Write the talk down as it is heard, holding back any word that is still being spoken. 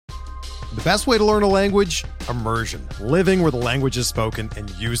The best way to learn a language? Immersion. Living where the language is spoken and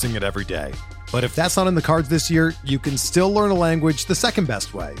using it every day. But if that's not in the cards this year, you can still learn a language the second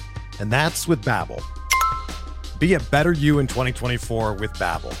best way, and that's with Babbel. Be a better you in 2024 with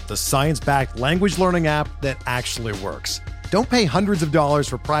Babbel, the science-backed language learning app that actually works. Don't pay hundreds of dollars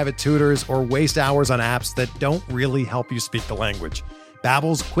for private tutors or waste hours on apps that don't really help you speak the language.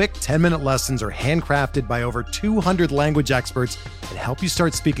 Babbel's quick 10-minute lessons are handcrafted by over 200 language experts and help you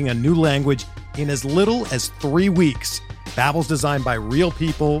start speaking a new language in as little as 3 weeks. Babbel's designed by real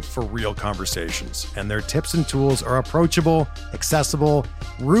people for real conversations, and their tips and tools are approachable, accessible,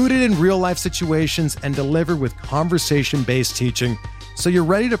 rooted in real-life situations, and delivered with conversation-based teaching, so you're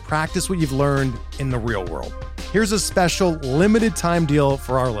ready to practice what you've learned in the real world. Here's a special limited-time deal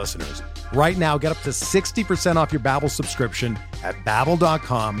for our listeners. Right now, get up to 60% off your Babbel subscription at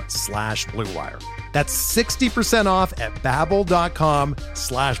babbel.com/Blue Wire. That's 60% off at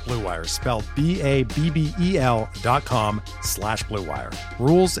babbel.com/Blue Wire, spelled BABBEL.com/Blue Wire.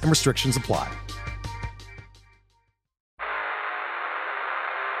 Rules and restrictions apply.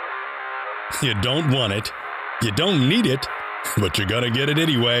 You don't want it, you don't need it, but you're gonna get it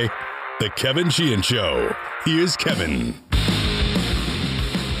anyway. The Kevin Sheehan Show. Here's Kevin.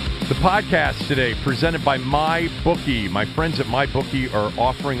 The podcast today presented by MyBookie. My friends at MyBookie are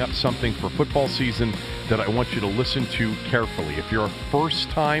offering up something for football season that I want you to listen to carefully. If you're a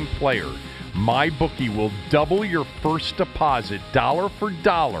first-time player, MyBookie will double your first deposit dollar for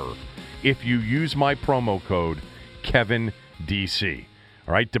dollar if you use my promo code KevinDC.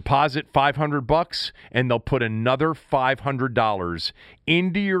 All right, deposit $500 and they'll put another $500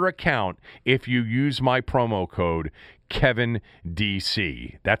 into your account if you use my promo code Kevin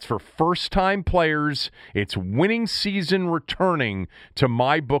DC. That's for first-time players. It's winning season returning to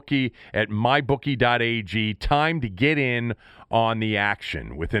MyBookie at mybookie.ag. Time to get in on the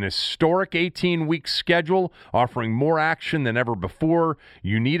action. With an historic 18-week schedule offering more action than ever before,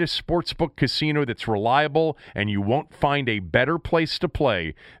 you need a sportsbook casino that's reliable, and you won't find a better place to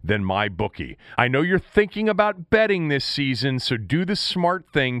play than MyBookie. I know you're thinking about betting this season, so do the smart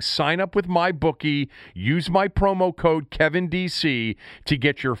thing. Sign up with MyBookie. Use my promo code KevinDC to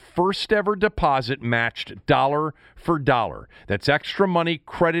get your first ever deposit matched dollar for dollar. That's extra money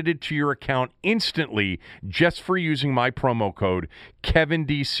credited to your account instantly just for using my promo code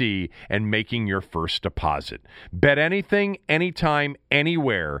KevinDC and making your first deposit. Bet anything, anytime,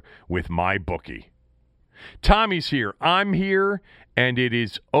 anywhere with MyBookie. Tommy's here. I'm here. And it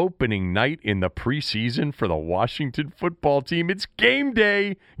is opening night in the preseason for the Washington football team. It's game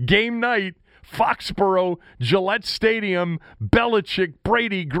day, game night. Foxborough, Gillette Stadium, Belichick,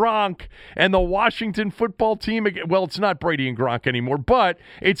 Brady, Gronk, and the Washington football team. Well, it's not Brady and Gronk anymore, but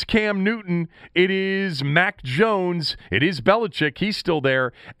it's Cam Newton. It is Mac Jones. It is Belichick. He's still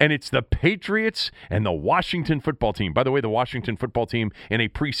there. And it's the Patriots and the Washington football team. By the way, the Washington football team in a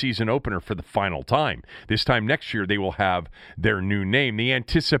preseason opener for the final time. This time next year, they will have their new name. The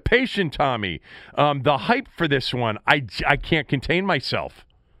anticipation, Tommy, the hype for this one, I can't contain myself.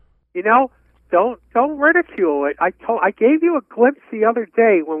 You know, Don't ridicule it. I gave you a glimpse the other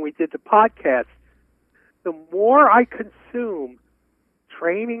day when we did the podcast. The more I consume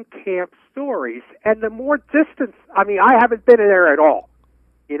training camp stories, and the more distance. I mean, I haven't been there at all.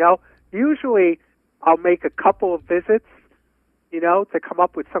 You know, usually I'll make a couple of visits, you know, to come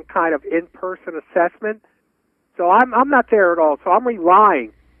up with some kind of in-person assessment. So I'm not there at all. So I'm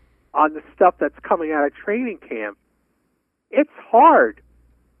relying on the stuff that's coming out of training camp. It's hard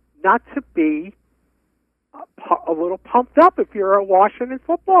not to be a little pumped up if you're a Washington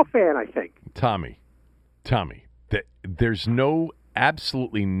football fan, I think. Tommy, there's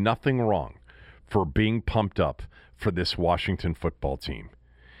absolutely nothing wrong for being pumped up for this Washington football team.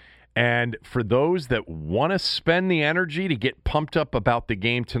 And for those that want to spend the energy to get pumped up about the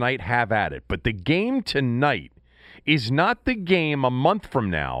game tonight, have at it. But the game tonight is not the game a month from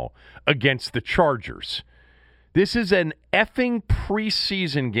now against the Chargers. This is an effing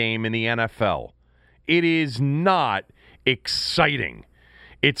preseason game in the NFL. It is not exciting.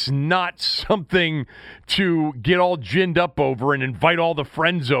 It's not something to get all ginned up over and invite all the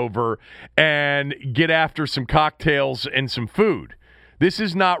friends over and get after some cocktails and some food. This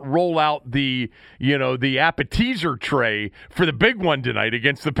is not roll out the appetizer tray for the big one tonight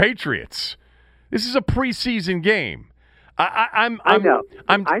against the Patriots. This is a preseason game. I'm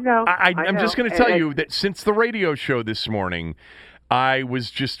just going to tell you that since the radio show this morning, I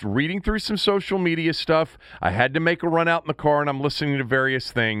was just reading through some social media stuff. I had to make a run out in the car, and I'm listening to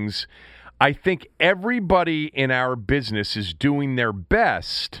various things. I think everybody in our business is doing their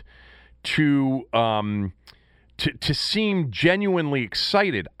best to to seem genuinely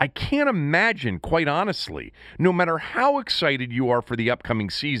excited. I can't imagine, quite honestly, no matter how excited you are for the upcoming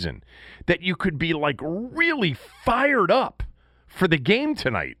season, that you could be like really fired up for the game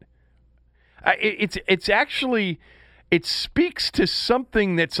tonight. It's actually, it speaks to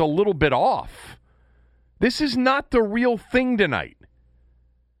something that's a little bit off. This is not the real thing tonight.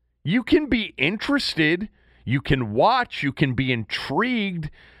 You can be interested, you can watch, you can be intrigued,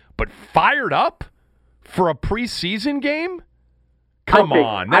 but fired up for a preseason game? Come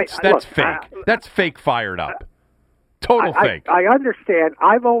on, that's fake. That's fake fired up. Total fake. I understand.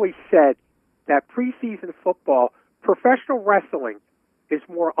 I've always said that preseason football, professional wrestling, is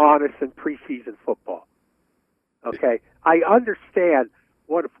more honest than preseason football. Okay, I understand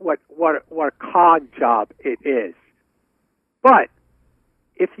what a con job it is, but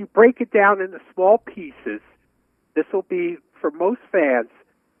if you break it down into small pieces, this will be for most fans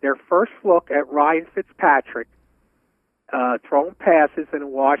their first look at Ryan Fitzpatrick throwing passes in a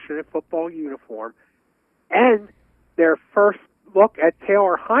Washington football uniform, and their first look at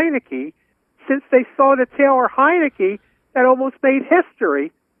Taylor Heineke since they saw the Taylor Heineke that almost made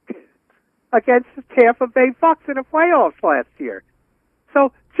history against the Tampa Bay Bucks in the playoffs last year.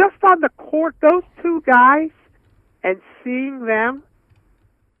 So just on the court, those two guys, and seeing them,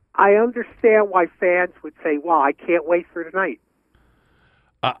 I understand why fans would say, wow, I can't wait for tonight.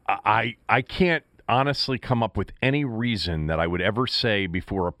 I can't honestly come up with any reason that I would ever say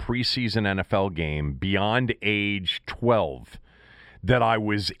before a preseason NFL game beyond age 12 that I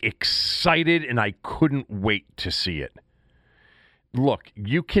was excited and I couldn't wait to see it. Look,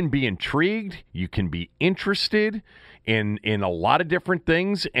 you can be intrigued, you can be interested in a lot of different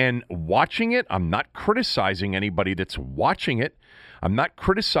things, and watching it, I'm not criticizing anybody that's watching it. I'm not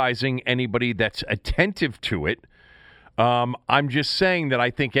criticizing anybody that's attentive to it. I'm just saying that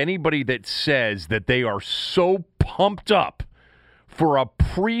I think anybody that says that they are so pumped up for a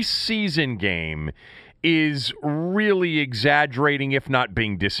preseason game is really exaggerating, if not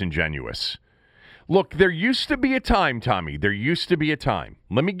being disingenuous. Look, there used to be a time, Tommy. There used to be a time.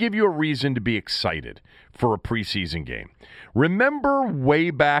 Let me give you a reason to be excited for a preseason game. Remember way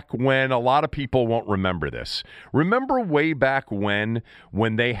back when, a lot of people won't remember this. Remember way back when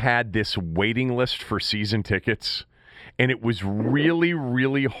they had this waiting list for season tickets? And it was really,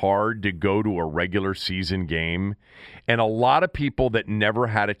 really hard to go to a regular season game. And a lot of people that never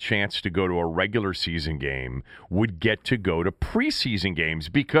had a chance to go to a regular season game would get to go to preseason games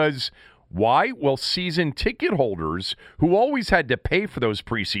because... why? Well, season ticket holders who always had to pay for those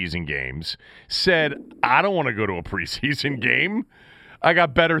preseason games said, I don't want to go to a preseason game. I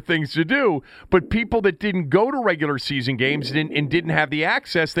got better things to do. But people that didn't go to regular season games and didn't have the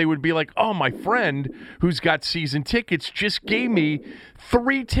access, they would be like, oh, my friend who's got season tickets just gave me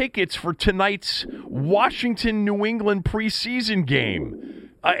 3 tickets for tonight's Washington-New England preseason game.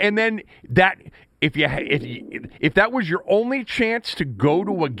 And then that... If that was your only chance to go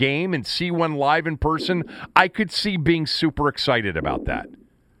to a game and see one live in person, I could see being super excited about that.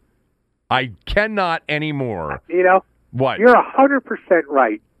 I cannot anymore. You know, what? You're 100%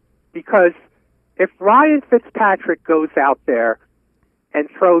 right, because if Ryan Fitzpatrick goes out there and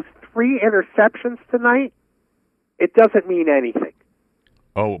throws 3 interceptions tonight, it doesn't mean anything.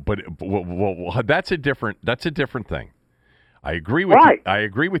 Oh, but well, that's a different thing. I agree with you. I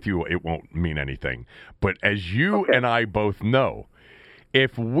agree with you. It won't mean anything. But as you and I both know,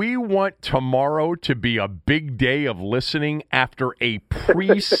 if we want tomorrow to be a big day of listening after a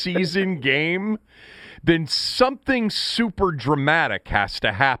preseason game, then something super dramatic has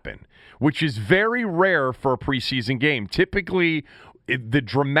to happen, which is very rare for a preseason game. Typically, the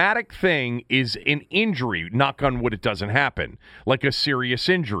dramatic thing is an injury. Knock on wood, it doesn't happen, like a serious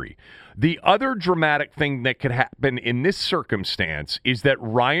injury. The other dramatic thing that could happen in this circumstance is that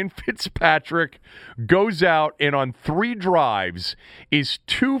Ryan Fitzpatrick goes out and on 3 drives is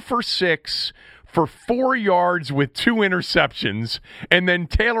 2 for 6 for 4 yards with 2 interceptions, and then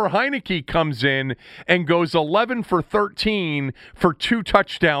Taylor Heineke comes in and goes 11 for 13 for 2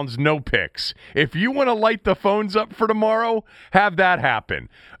 touchdowns, no picks. If you want to light the phones up for tomorrow, have that happen.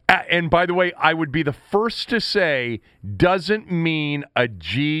 And by the way, I would be the first to say, doesn't mean a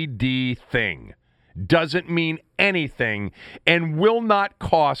GD thing. Doesn't mean anything, and will not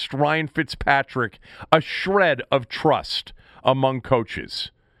cost Ryan Fitzpatrick a shred of trust among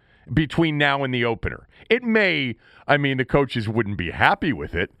coaches between now and the opener. It may, I mean, the coaches wouldn't be happy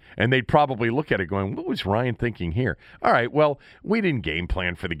with it, and they'd probably look at it going, what was Ryan thinking here? All right, well, we didn't game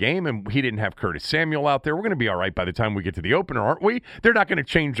plan for the game, and he didn't have Curtis Samuel out there. We're going to be all right by the time we get to the opener, aren't we? They're not going to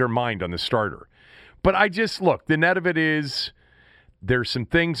change their mind on the starter. But I just, look, the net of it is there's some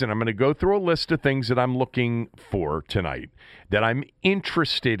things, and I'm going to go through a list of things that I'm looking for tonight that I'm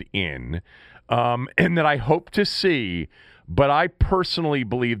interested in and that I hope to see. But I personally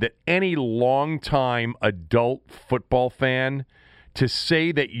believe that any longtime adult football fan, to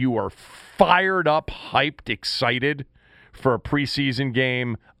say that you are fired up, hyped, excited for a preseason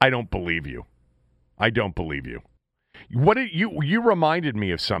game, I don't believe you. I don't believe you. What did you reminded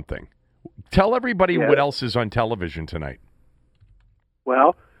me of something. Tell everybody what else is on television tonight.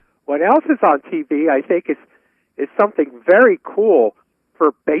 Well, what else is on TV, I think, is something very cool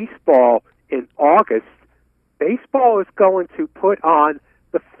for baseball in August. Baseball is going to put on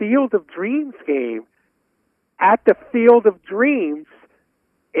the Field of Dreams game at the Field of Dreams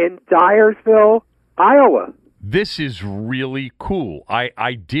in Dyersville, Iowa. This is really cool.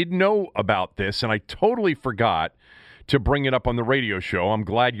 I did know about this, and I totally forgot to bring it up on the radio show. I'm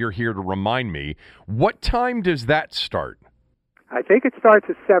glad you're here to remind me. What time does that start? I think it starts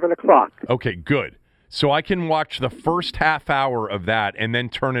at 7 o'clock. Okay, good. So I can watch the first half hour of that and then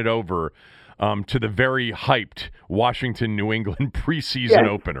turn it over to the very hyped Washington-New England preseason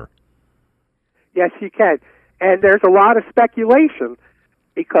opener. Yes, you can. And there's a lot of speculation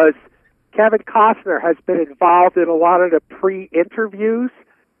because Kevin Costner has been involved in a lot of the pre-interviews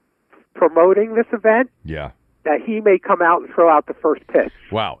promoting this event. Yeah. That he may come out and throw out the first pitch.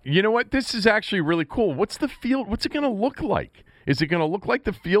 Wow. You know what? This is actually really cool. What's the field? What's it going to look like? Is it going to look like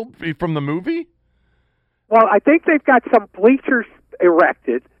the field from the movie? Well, I think they've got some bleachers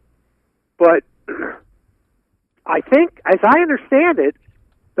erected, but I think, as I understand it,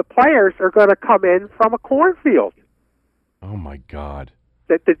 the players are going to come in from a cornfield. Oh, my God.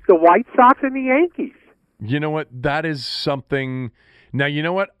 The White Sox and the Yankees. You know what? That is something. Now, you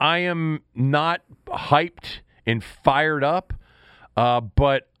know what? I am not hyped and fired up,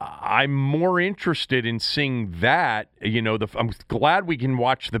 but I'm more interested in seeing that. You know, I'm glad we can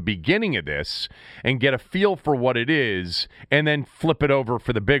watch the beginning of this and get a feel for what it is, and then flip it over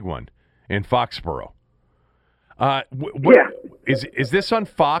for the big one in Foxborough. Is this on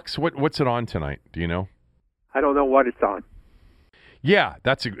Fox? What's it on tonight? Do you know? I don't know what it's on. Yeah,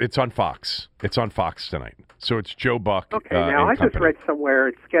 it's on Fox. It's on Fox tonight. So it's Joe Buck. Okay, now I just read somewhere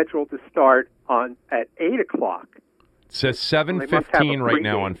it's scheduled to start at 8 o'clock. It says 7:15 right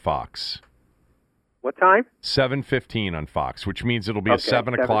now on Fox. What time? 7:15 on Fox, which means it'll be a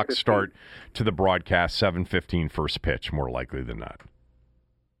 7 o'clock start to the broadcast, 7:15 first pitch, more likely than not.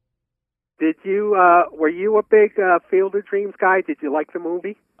 Did you, were you a big Field of Dreams guy? Did you like the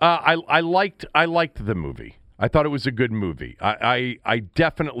movie? I liked the movie. I thought it was a good movie. I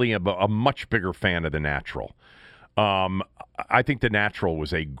definitely am a much bigger fan of The Natural. I think The Natural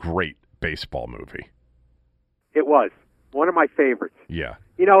was a great baseball movie. It was. One of my favorites. Yeah.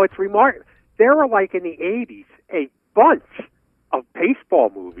 You know, it's remarkable. There were, like, in the 80s, a bunch of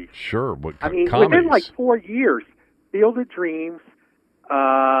baseball movies. Sure. Comedies. Within, 4 years, Field of Dreams,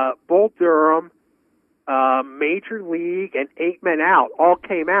 Bull Durham, Major League, and 8 Men Out all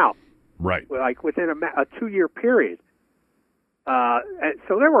came out. Right. Within a 2-year period. And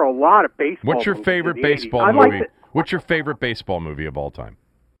so there were a lot of baseball What's your movies favorite in the baseball 80s. movie? What's your favorite baseball movie of all time?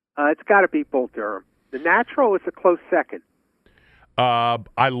 It's got to be Bull Durham. The Natural is a close second.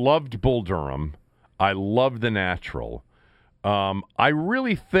 I loved Bull Durham. I loved The Natural. I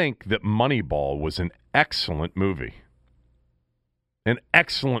really think that Moneyball was an excellent movie. An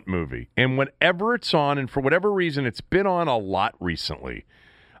excellent movie. And whenever it's on, and for whatever reason, it's been on a lot recently,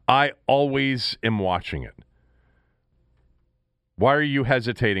 I always am watching it. Why are you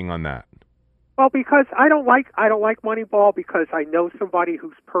hesitating on that? Well, because I don't like Moneyball because I know somebody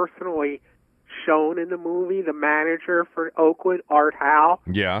who's personally shown in the movie, the manager for Oakland, Art Howe.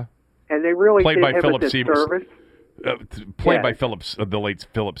 Yeah. And they really played did by him Philip a disservice. Played by the late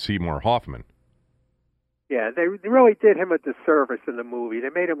Philip Seymour Hoffman. Yeah, they really did him a disservice in the movie. They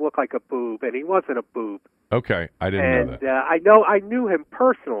made him look like a boob, and he wasn't a boob. Okay, I didn't know that. I knew him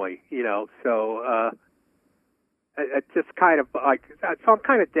personally, so it just kind of so I'm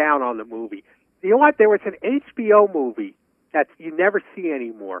kind of down on the movie. You know what? There was an HBO movie that you never see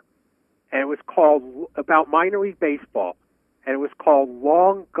anymore, and it was called about minor league baseball, and it was called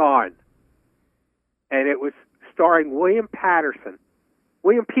Long Gone, and it was starring William Peterson,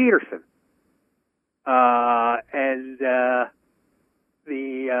 and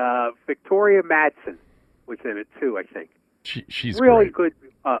the Victoria Madsen was in it too. I think she's really great.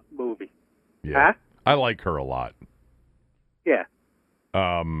 Good movie. Yeah, huh? I like her a lot. Yeah,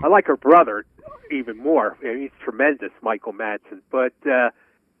 I like her brother even more. He's tremendous, Michael Madsen. But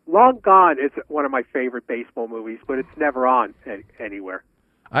Long Gone is one of my favorite baseball movies, but it's never on anywhere.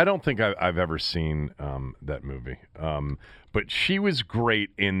 I don't think I've ever seen that movie. But she was great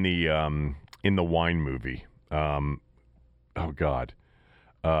in the wine movie. Oh God,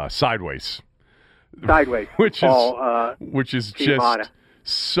 Sideways. Sideways, which Paul, is Giamatti. just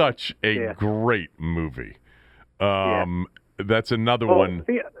such a great movie. That's another one.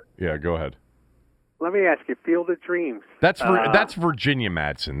 Yeah, go ahead. Let me ask you, Field of Dreams. That's Virginia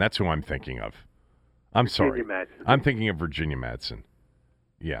Madsen. That's who I'm thinking of. I'm sorry. Madsen. I'm thinking of Virginia Madsen.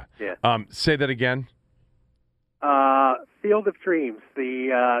 Yeah. Yeah. Say that again. Field of Dreams,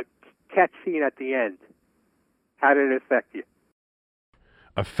 the catch scene at the end. How did it affect you?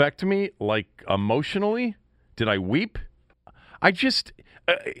 Affect me, like, emotionally? Did I weep? I just,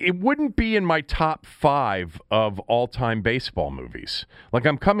 it wouldn't be in my top 5 of all-time baseball movies.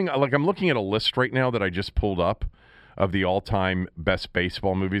 I'm looking at a list right now that I just pulled up of the all-time best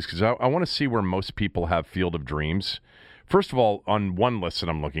baseball movies, because I want to see where most people have Field of Dreams. First of all, on one list that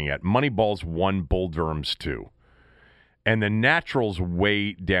I'm looking at, Moneyball's 1, Bull Durham's 2. And The Natural's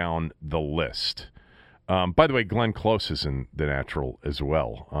way down the list. By the way, Glenn Close is in The Natural as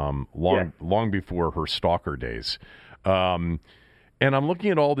well, long before her stalker days. And I'm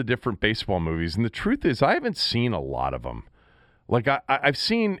looking at all the different baseball movies, and the truth is I haven't seen a lot of them. I've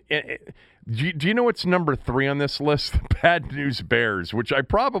seen do you know what's number 3 on this list? Bad News Bears, which I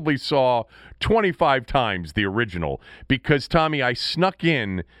probably saw 25 times, the original, because, Tommy, I snuck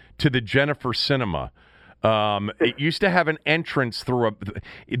in to the Jennifer Cinema. It used to have an entrance through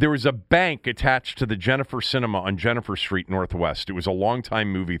there was a bank attached to the Jennifer Cinema on Jennifer Street Northwest. It was a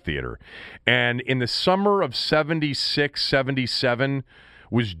longtime movie theater. And in the summer of 76, 77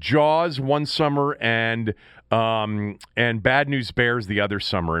 was Jaws one summer and Bad News Bears the other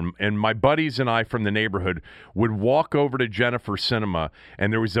summer. And my buddies and I from the neighborhood would walk over to Jennifer Cinema,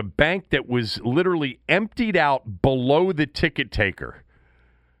 and there was a bank that was literally emptied out below the ticket taker.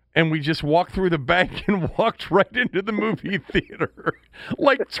 And we just walked through the bank and walked right into the movie theater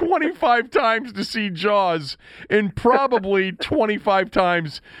like 25 times to see Jaws and probably 25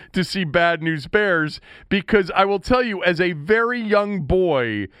 times to see Bad News Bears, because I will tell you, as a very young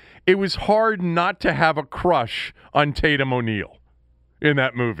boy, it was hard not to have a crush on Tatum O'Neal in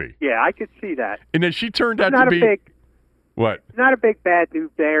that movie. Yeah, I could see that. And then she turned out to be... What? Not a big Bad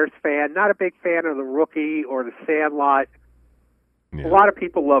News Bears fan, not a big fan of The Rookie or The Sandlot. Yeah. A lot of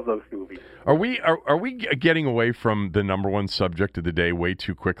people love those movies. Are we getting away from the number one subject of the day way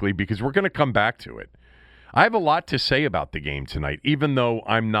too quickly? Because we're going to come back to it. I have a lot to say about the game tonight, even though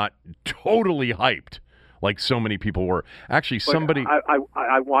I'm not totally hyped like so many people were. Actually, somebody...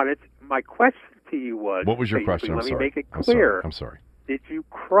 I wanted... My question to you was... What was your question? Let me make it clear. I'm sorry. Did you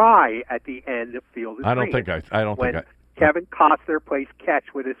cry at the end of Field of Dreams? I don't think I... Kevin Costner plays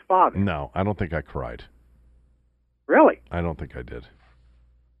catch with his father. No, I don't think I cried. Really? I don't think I did.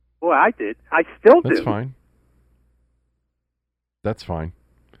 Well, I did. I still do. That's fine.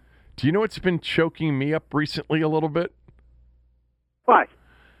 Do you know what's been choking me up recently a little bit? What?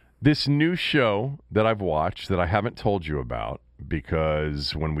 This new show that I've watched that I haven't told you about,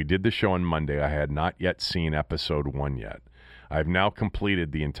 because when we did the show on Monday, I had not yet seen episode 1 yet. I've now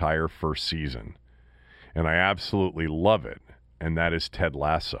completed the entire first season, and I absolutely love it, and that is Ted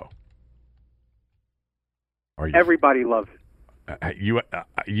Lasso. Everybody loves it.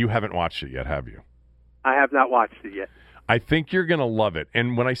 You haven't watched it yet, have you? I have not watched it yet. I think you're going to love it.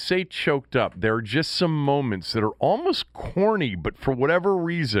 And when I say choked up, there are just some moments that are almost corny, but for whatever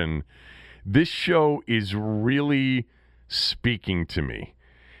reason, this show is really speaking to me.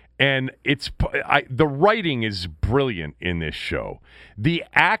 And the writing is brilliant in this show. The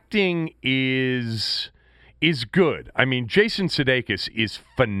acting is good. I mean, Jason Sudeikis is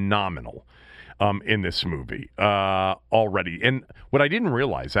phenomenal in this movie already. And what I didn't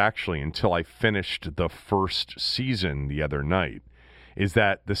realize, actually, until I finished the first season the other night, is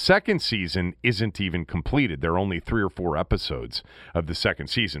that the second season isn't even completed. There are only 3 or 4 episodes of the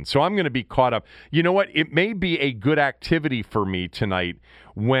second season. So I'm going to be caught up. You know what? It may be a good activity for me tonight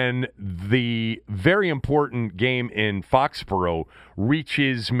when the very important game in Foxborough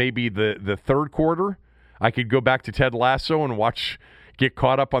reaches maybe the third quarter. I could go back to Ted Lasso and get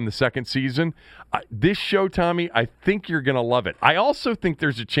caught up on the second season. This show, Tommy, I think you're going to love it. I also think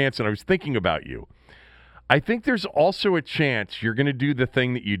there's a chance, and I was thinking about you, I think there's also a chance you're going to do the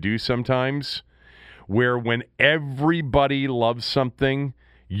thing that you do sometimes, where when everybody loves something,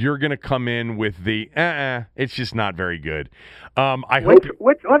 you're going to come in with the, it's just not very good. Let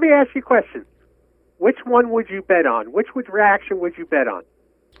me ask you a question. Which one would you bet on? Which reaction would you bet on?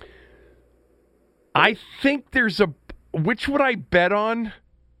 I think which would I bet on?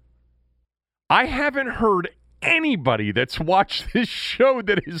 I haven't heard anybody that's watched this show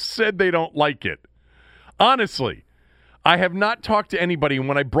that has said they don't like it. Honestly, I have not talked to anybody. And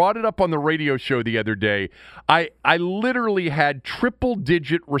when I brought it up on the radio show the other day, I literally had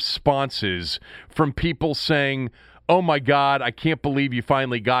triple-digit responses from people saying, oh, my God, I can't believe you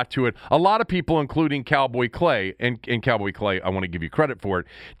finally got to it. A lot of people, including Cowboy Clay, and Cowboy Clay, I want to give you credit for it,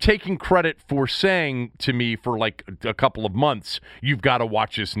 taking credit for saying to me for like a couple of months, you've got to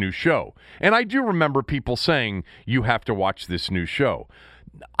watch this new show. And I do remember people saying, you have to watch this new show.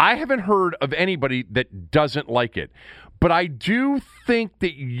 I haven't heard of anybody that doesn't like it. But I do think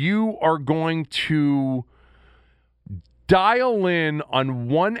that you are going to dial in on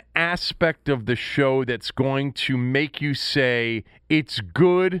one aspect of the show that's going to make you say it's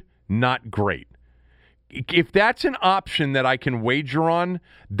good, not great. If that's an option that I can wager on,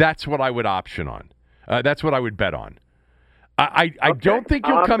 that's what I would option on. That's what I would bet on. I don't think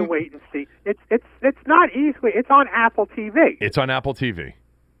you'll come. Have to wait and see. It's not easily. It's on Apple TV. It's on Apple TV.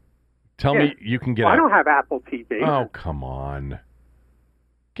 Tell me you can get. Well, I don't have Apple TV. Oh, come on.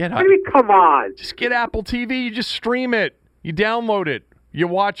 Get up. What do you mean, come on? Just get Apple TV. You just stream it. You download it. You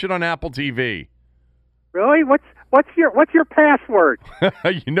watch it on Apple TV. Really? What's your password?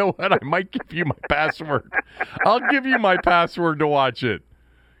 You know what? I might give you my password. I'll give you my password to watch it.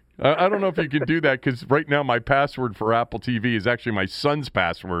 I don't know if you can do that because right now my password for Apple TV is actually my son's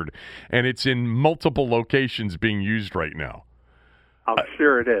password, and it's in multiple locations being used right now. I'm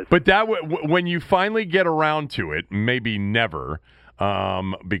sure it is. But that when you finally get around to it, maybe never,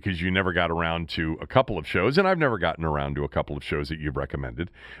 because you never got around to a couple of shows, and I've never gotten around to a couple of shows that you've recommended.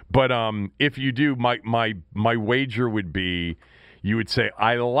 But if you do, my wager would be, you would say,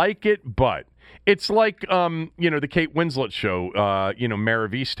 I like it, but it's like the Kate Winslet show, Mare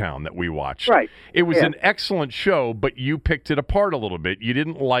of Easttown that we watched. Right. It was an excellent show, but you picked it apart a little bit. You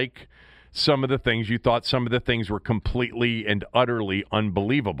didn't like some of the things. You thought some of the things were completely and utterly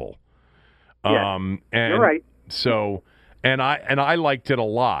unbelievable. Yes, you're right. So, and I liked it a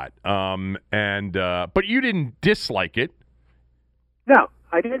lot. But you didn't dislike it. No,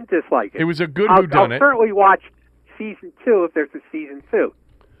 I didn't dislike it. It was a good I'll whodunit. certainly watch season 2 if there's a season 2.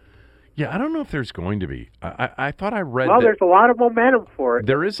 Yeah, I don't know if there's going to be. I thought I read. Well, that there's a lot of momentum for it.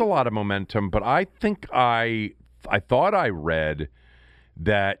 There is a lot of momentum, but I think I thought I read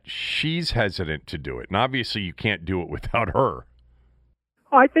that she's hesitant to do it. And obviously you can't do it without her.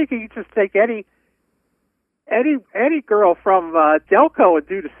 Oh, I think you could just take any girl from Delco and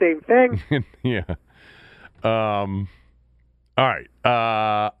do the same thing. Yeah. All right.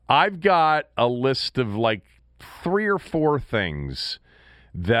 I've got a list of like 3 or 4 things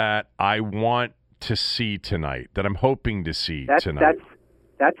that I want to see tonight, that I'm hoping to see tonight.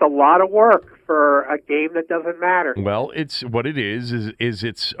 That's a lot of work for a game that doesn't matter. Well, it's what it is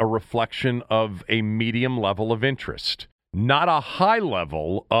it's a reflection of a medium level of interest, not a high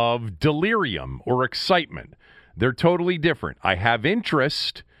level of delirium or excitement. They're totally different. I have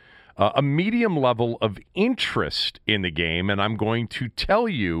interest, a medium level of interest in the game, and I'm going to tell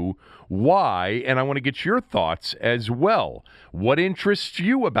you why, and I want to get your thoughts as well. What interests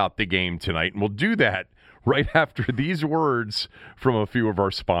you about the game tonight? And we'll do that right after these words from a few of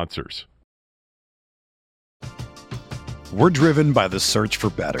our sponsors. We're driven by the search for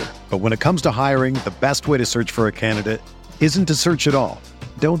better. But when it comes to hiring, the best way to search for a candidate isn't to search at all.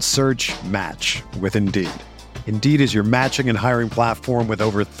 Don't search, match with Indeed. Indeed is your matching and hiring platform with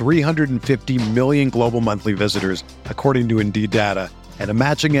over 350 million global monthly visitors, according to Indeed data, and a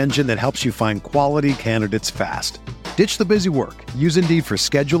matching engine that helps you find quality candidates fast. Ditch the busy work. Use Indeed for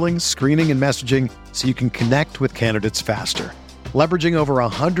scheduling, screening, and messaging so you can connect with candidates faster. Leveraging over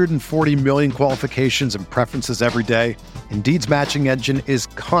 140 million qualifications and preferences every day, Indeed's matching engine is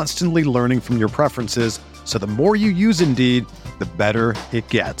constantly learning from your preferences, so the more you use Indeed, the better it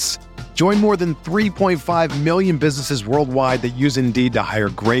gets. Join more than 3.5 million businesses worldwide that use Indeed to hire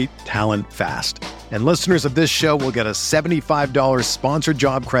great talent fast. And listeners of this show will get a $75 sponsored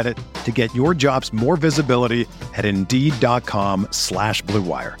job credit to get your jobs more visibility at Indeed.com/Blue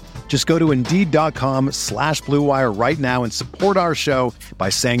Wire. Just go to Indeed.com/Blue Wire right now and support our show by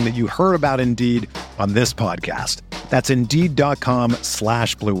saying that you heard about Indeed on this podcast. That's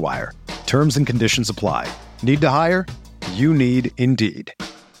Indeed.com/Blue Wire. Terms and conditions apply. Need to hire? You need Indeed.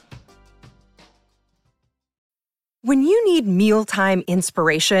 When you need mealtime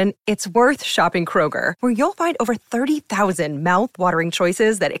inspiration, it's worth shopping Kroger, where you'll find over 30,000 mouth-watering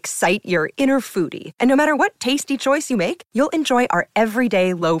choices that excite your inner foodie. And no matter what tasty choice you make, you'll enjoy our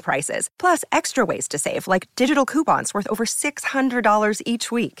everyday low prices, plus extra ways to save, like digital coupons worth over $600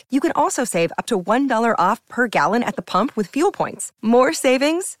 each week. You can also save up to $1 off per gallon at the pump with fuel points. More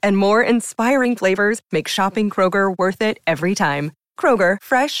savings and more inspiring flavors make shopping Kroger worth it every time. Kroger,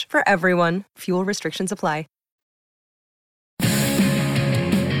 fresh for everyone. Fuel restrictions apply.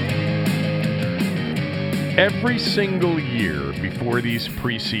 Every single year before these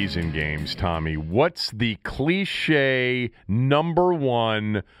preseason games, Tommy, what's the cliche number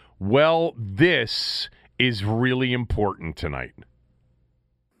one, well, this is really important tonight?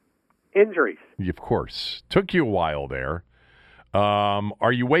 Injuries. Of course. Took you a while there.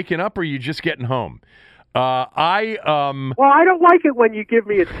 Are you waking up or are you just getting home? Well, I don't like it when you give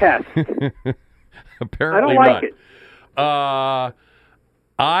me a test. Apparently I don't like not.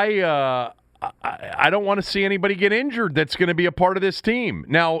 it. I don't want to see anybody get injured that's going to be a part of this team.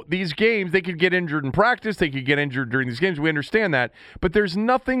 Now, these games, they could get injured in practice. They could get injured during these games. We understand that. But there's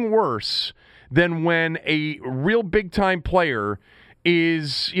nothing worse than when a real big-time player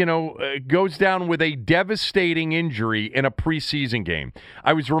is, goes down with a devastating injury in a preseason game.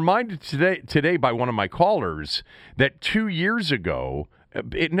 I was reminded today by one of my callers that 2 years ago,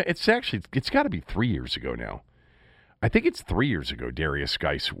 it's got to be 3 years ago now. I think it's 3 years ago Darius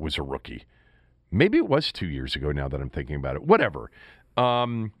Geis was a rookie. Maybe it was 2 years ago now that I'm thinking about it. Whatever.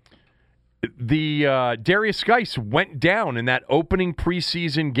 Darius Geis went down in that opening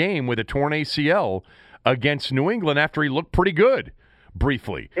preseason game with a torn ACL against New England after he looked pretty good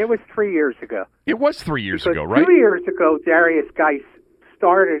briefly. It was 3 years ago. It was 3 years ago, right? 2 years ago, Darius Geis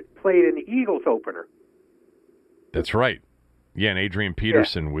played in the Eagles opener. That's right. Yeah, and Adrian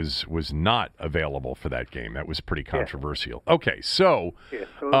Peterson was not available for that game. That was pretty controversial. Yeah. Okay, so... Yeah,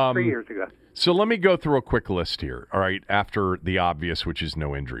 so it was 3 years ago. So let me go through a quick list here, all right, after the obvious, which is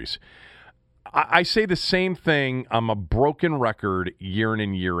no injuries. I say the same thing. I'm a broken record year in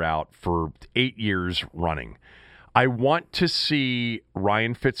and year out for 8 years running. I want to see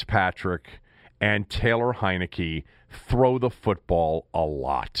Ryan Fitzpatrick and Taylor Heineke throw the football a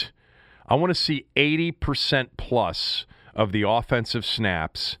lot. I want to see 80% plus of the offensive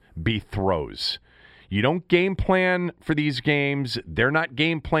snaps be throws. You don't game plan for these games. They're not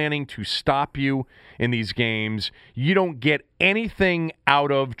game planning to stop you in these games. You don't get anything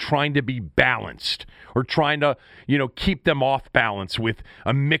out of trying to be balanced or trying to, keep them off balance with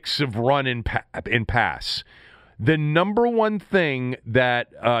a mix of run and pass. The number one thing that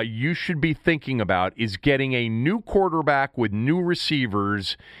you should be thinking about is getting a new quarterback with new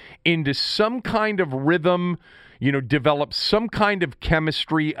receivers into some kind of rhythm, develop some kind of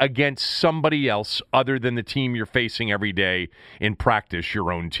chemistry against somebody else other than the team you're facing every day in practice,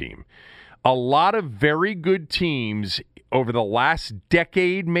 your own team. A lot of very good teams over the last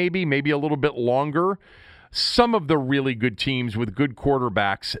decade, maybe a little bit longer, some of the really good teams with good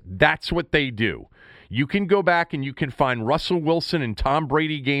quarterbacks, that's what they do. You can go back and you can find Russell Wilson and Tom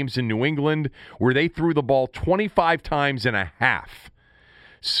Brady games in New England where they threw the ball 25 times and a half.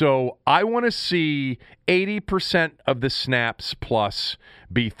 So I want to see 80% of the snaps plus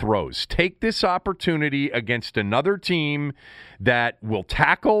be throws. Take this opportunity against another team that will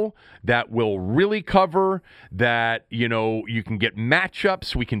tackle, that will really cover, that, you can get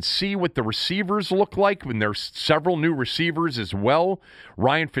matchups. We can see what the receivers look like when there's several new receivers as well.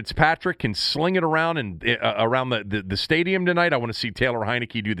 Ryan Fitzpatrick can sling it around and around the stadium tonight. I want to see Taylor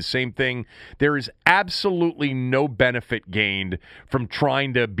Heineke do the same thing. There is absolutely no benefit gained from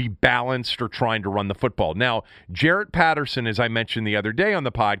trying to be balanced or trying to run the football. Now, Jarrett Patterson, as I mentioned the other day on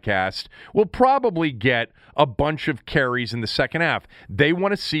the podcast, will probably get a bunch of carries in the second half. They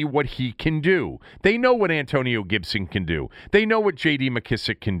want to see what he can do. They know what Antonio Gibson can do. They know what J.D.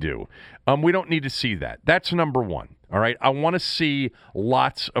 McKissick can do. We don't need to see that. That's number one. All right. I want to see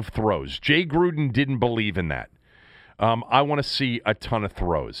lots of throws. Jay Gruden didn't believe in that. I want to see a ton of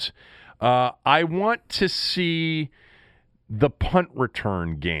throws. I want to see the punt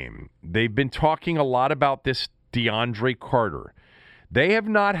return game. They've been talking a lot about this DeAndre Carter. They have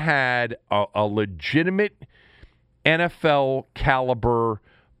not had a legitimate NFL caliber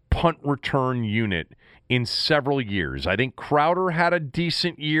punt return unit in several years. I think Crowder had a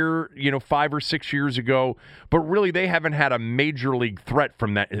decent year, 5 or 6 years ago, but really they haven't had a major league threat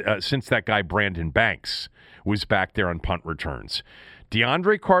from that since that guy Brandon Banks was back there on punt returns.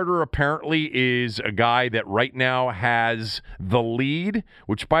 DeAndre Carter apparently is a guy that right now has the lead,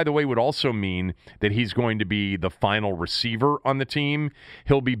 which, by the way, would also mean that he's going to be the final receiver on the team.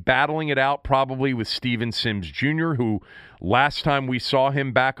 He'll be battling it out probably with Steven Sims Jr., who last time we saw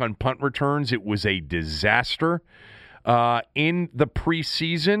him back on punt returns, it was a disaster. In the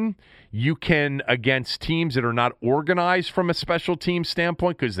preseason, you can, against teams that are not organized from a special team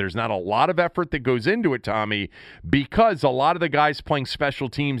standpoint, because there's not a lot of effort that goes into it, Tommy, because a lot of the guys playing special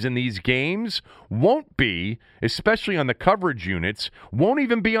teams in these games won't be, especially on the coverage units, won't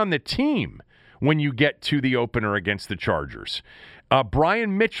even be on the team when you get to the opener against the Chargers.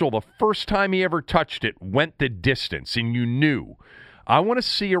 Brian Mitchell, the first time he ever touched it, went the distance, and you knew. I want to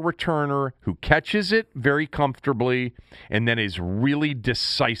see a returner who catches it very comfortably and then is really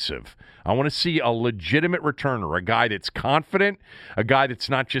decisive. I want to see a legitimate returner, a guy that's confident, a guy that's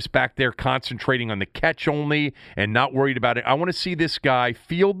not just back there concentrating on the catch only and not worried about it. I want to see this guy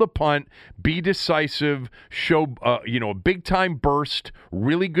field the punt, be decisive, show a big-time burst,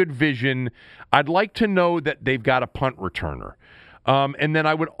 really good vision. I'd like to know that they've got a punt returner. And then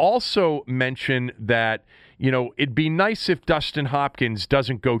I would also mention that, it'd be nice if Dustin Hopkins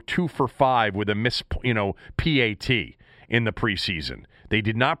doesn't go 2 for 5 with a missed, PAT in the preseason. They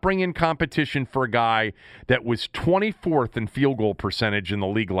did not bring in competition for a guy that was 24th in field goal percentage in the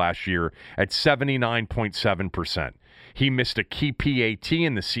league last year at 79.7%. He missed a key PAT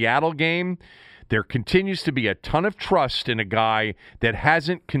in the Seattle game. There continues to be a ton of trust in a guy that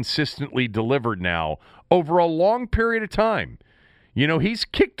hasn't consistently delivered now over a long period of time. He's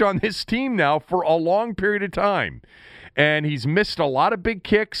kicked on this team now for a long period of time, and he's missed a lot of big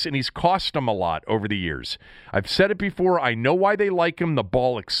kicks, and he's cost them a lot over the years. I've said it before. I know why they like him. The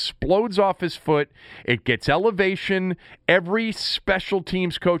ball explodes off his foot. It gets elevation. Every special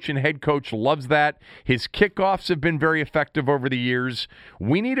teams coach and head coach loves that. His kickoffs have been very effective over the years.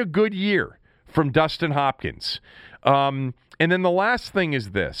 We need a good year from Dustin Hopkins. And then the last thing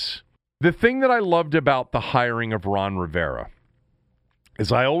is this. The thing that I loved about the hiring of Ron Rivera is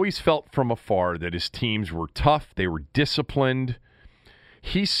I always felt from afar that his teams were tough, they were disciplined.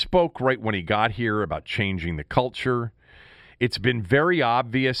 He spoke right when he got here about changing the culture. It's been very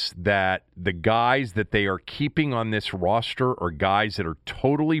obvious that the guys that they are keeping on this roster are guys that are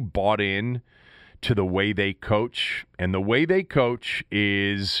totally bought in to the way they coach. And the way they coach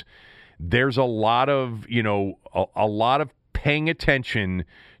is there's a lot of, a lot of paying attention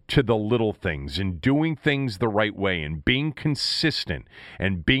to the little things and doing things the right way and being consistent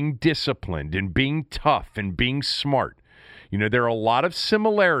and being disciplined and being tough and being smart. There are a lot of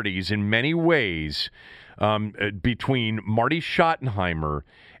similarities in many ways between Marty Schottenheimer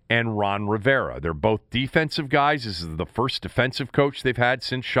and Ron Rivera. They're both defensive guys. This is the first defensive coach they've had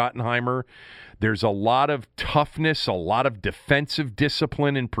since Schottenheimer. There's a lot of toughness, a lot of defensive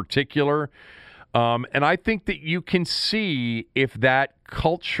discipline in particular. And I think that you can see if that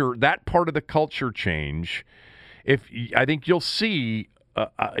culture, that part of the culture change, I think you'll see,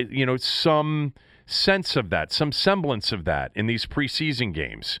 some sense of that, some semblance of that in these preseason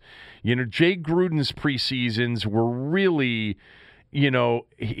games. Jay Gruden's preseasons were really,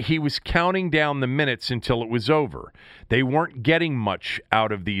 he was counting down the minutes until it was over. They weren't getting much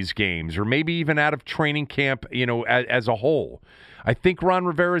out of these games, or maybe even out of training camp, as a whole. I think Ron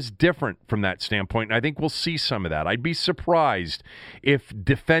Rivera is different from that standpoint, and I think we'll see some of that. I'd be surprised if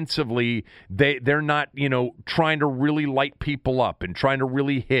defensively they're not, trying to really light people up and trying to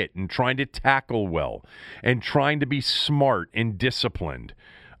really hit and trying to tackle well and trying to be smart and disciplined.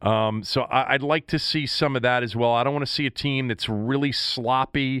 So I'd like to see some of that as well. I don't want to see a team that's really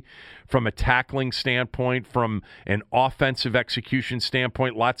sloppy from a tackling standpoint, from an offensive execution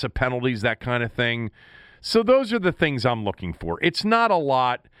standpoint, lots of penalties, that kind of thing. So those are the things I'm looking for. It's not a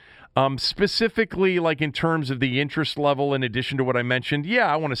lot. Specifically, like in terms of the interest level, in addition to what I mentioned,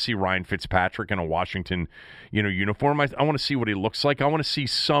 I want to see Ryan Fitzpatrick in a Washington, uniform. I want to see what he looks like. I want to see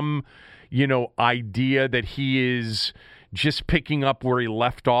some, idea that he is just picking up where he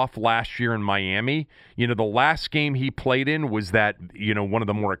left off last year in Miami. The last game he played in was that, one of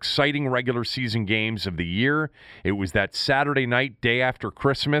the more exciting regular season games of the year. It was that Saturday night, day after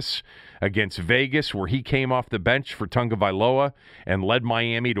Christmas, against Vegas, where he came off the bench for Tagovailoa and led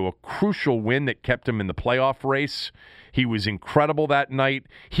Miami to a crucial win that kept him in the playoff race. He was incredible that night.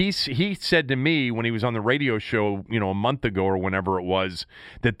 He said to me when he was on the radio show, a month ago or whenever it was,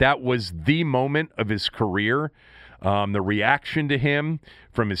 that was the moment of his career. The reaction to him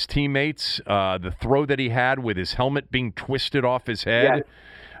from his teammates, the throw that he had with his helmet being twisted off his head.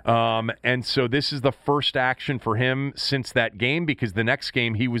 And so this is the first action for him since that game, because the next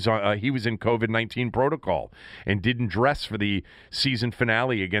game he was in COVID-19 protocol and didn't dress for the season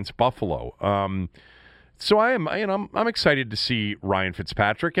finale against Buffalo. So I'm excited to see Ryan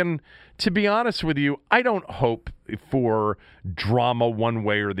Fitzpatrick, and to be honest with you, I don't hope for drama one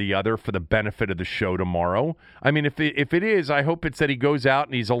way or the other for the benefit of the show tomorrow. I mean, if it is, I hope it's that he goes out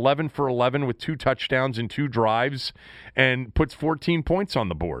and he's 11 for 11 with 2 touchdowns and 2 drives and puts 14 points on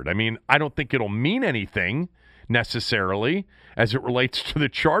the board. I mean, I don't think it'll mean anything necessarily as it relates to the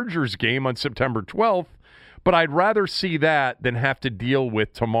Chargers game on September 12th. But I'd rather see that than have to deal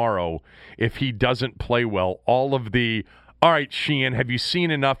with tomorrow if he doesn't play well. All right, Sheehan, have you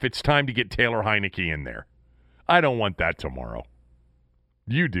seen enough? It's time to get Taylor Heineke in there. I don't want that tomorrow.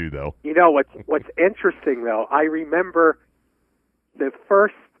 You do, though. You know, what's interesting, though, I remember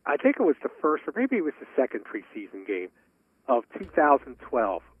I think it was the first, or maybe it was the second preseason game of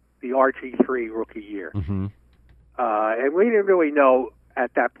 2012, the RG3 rookie year. Mm-hmm. And we didn't really know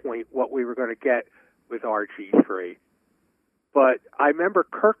at that point what we were going to get with RG3. But I remember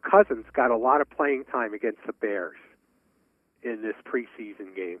Kirk Cousins got a lot of playing time against the Bears in this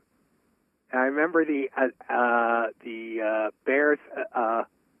preseason game. And I remember the Bears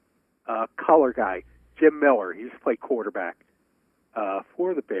color guy, Jim Miller, he used to play quarterback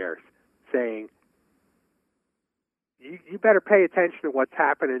for the Bears, saying, you better pay attention to what's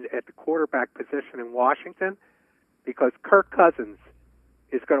happening at the quarterback position in Washington, because Kirk Cousins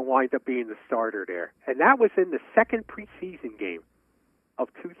is going to wind up being the starter there. And that was in the second preseason game of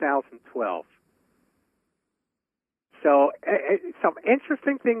 2012. So some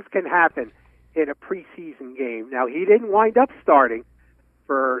interesting things can happen in a preseason game. Now, he didn't wind up starting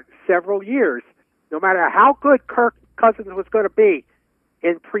for several years. No matter how good Kirk Cousins was going to be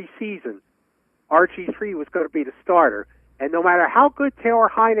in preseason, RG3 was going to be the starter. And no matter how good Taylor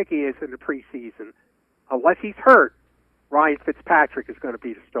Heineke is in the preseason, unless he's hurt, Ryan Fitzpatrick is going to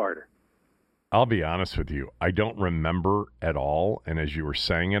be the starter. I'll be honest with you. I don't remember at all. And as you were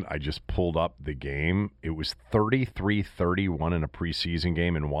saying it, I just pulled up the game. It was 33-31 in a preseason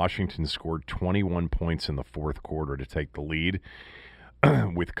game, and Washington scored 21 points in the fourth quarter to take the lead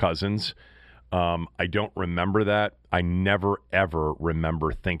with Cousins. I don't remember that. I never, ever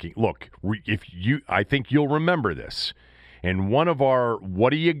remember thinking, look, I think you'll remember this. And one of our, what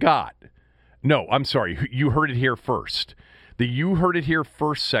do you got? No, I'm sorry. You heard it here first. The You Heard It Here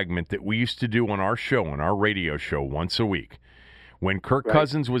First segment that we used to do on our show, on our radio show once a week. When Kirk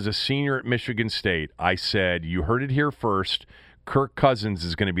Cousins was a senior at Michigan State, I said, you heard it here first. Kirk Cousins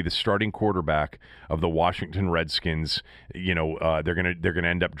is going to be the starting quarterback of the Washington Redskins. You know, they're going to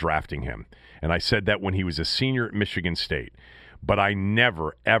end up drafting him. And I said that when he was a senior at Michigan State. But I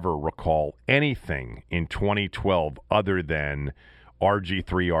never, ever recall anything in 2012 other than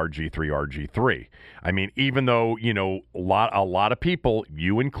RG3. I mean, even though, you know, a lot of people,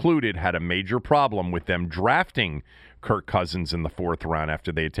 you included, had a major problem with them drafting Kirk Cousins in the fourth round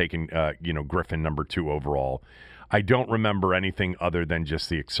after they had taken, Griffin number 2 overall. I don't remember anything other than just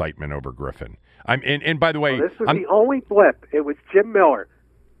the excitement over Griffin. And by the way, this was the only blip. It was Jim Miller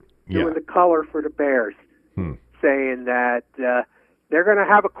doing the color for the Bears, saying that they're going to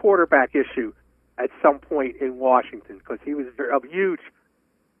have a quarterback issue at some point in Washington, because he was a huge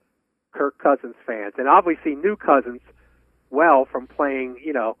Kirk Cousins fan, and obviously knew Cousins well from playing,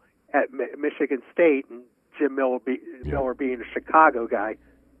 at Michigan State, and Jim Miller, Miller being a Chicago guy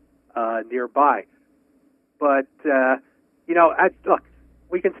nearby. But look,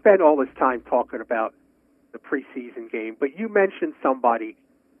 we can spend all this time talking about the preseason game, but you mentioned somebody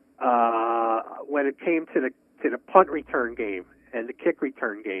when it came to the punt return game and the kick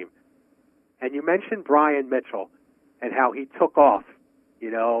return game. And you mentioned Brian Mitchell and how he took off,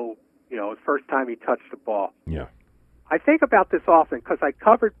 the first time he touched the ball. Yeah. I think about this often because I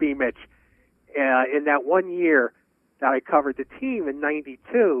covered B. Mitch in that one year that I covered the team in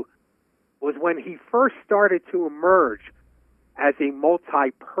 '92, was when he first started to emerge as a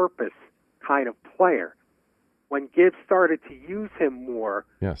multi-purpose kind of player. When Gibbs started to use him more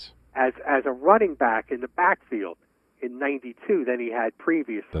as a running back in the backfield in '92 than he had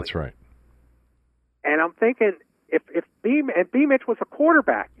previously. That's right. And I'm thinking, if B. Mitch was a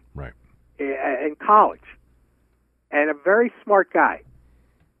quarterback in college and a very smart guy,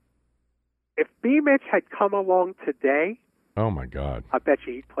 if B. Mitch had come along today, oh my God, I bet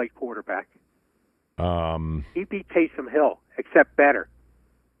you he'd play quarterback. He'd be Taysom Hill, except better.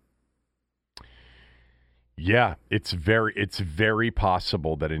 Yeah, it's very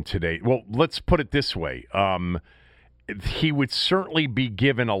possible that in today. Well, let's put it this way. He would certainly be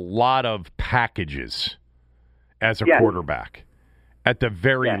given a lot of packages as a quarterback. at the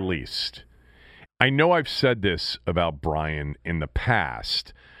very least. I know I've said this about Brian in the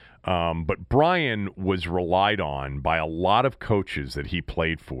past, but Brian was relied on by a lot of coaches that he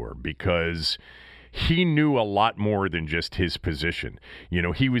played for because he knew a lot more than just his position. You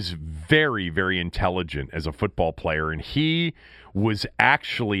know, he was very, very intelligent as a football player, and he was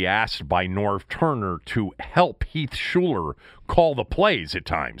actually asked by Norv Turner to help Heath Shuler call the plays at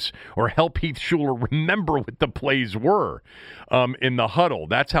times, or help Heath Shuler remember what the plays were in the huddle.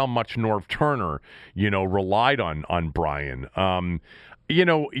 That's how much Norv Turner, relied on Brian.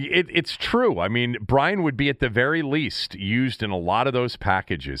 It's true. I mean, Brian would be at the very least used in a lot of those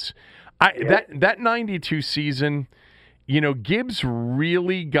packages. That 92 season, Gibbs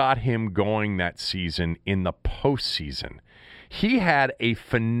really got him going that season in the postseason. He had a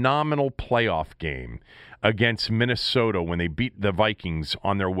phenomenal playoff game against Minnesota when they beat the Vikings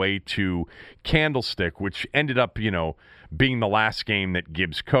on their way to Candlestick, which ended up, being the last game that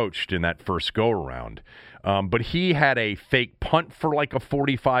Gibbs coached in that first go-around. But he had a fake punt for like a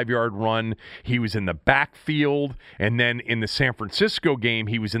 45-yard run. He was in the backfield. And then in the San Francisco game,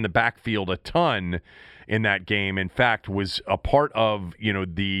 he was in the backfield a ton in that game. In fact, was a part of,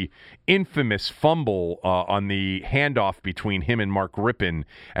 the infamous fumble on the handoff between him and Mark Rippon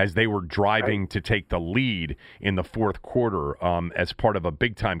as they were driving to take the lead in the fourth quarter as part of a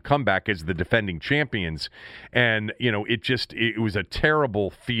big-time comeback as the defending champions. And, it was a terrible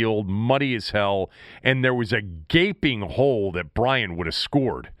field, muddy as hell, and there was a gaping hole that Brian would have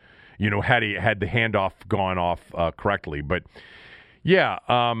scored, had the handoff gone off correctly. But, yeah,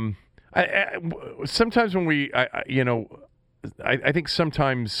 sometimes when I think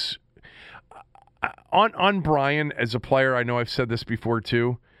sometimes on Brian as a player, I know I've said this before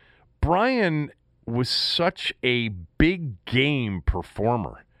too, Brian was such a big game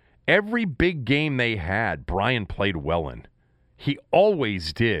performer. Every big game they had, Brian played well in. He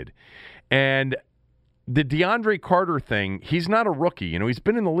always did. And the DeAndre Carter thing, he's not a rookie. He's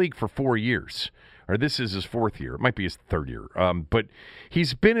been in the league for 4 years. Or this is his fourth year. It might be his third year. But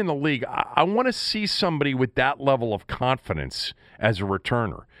he's been in the league. I want to see somebody with that level of confidence as a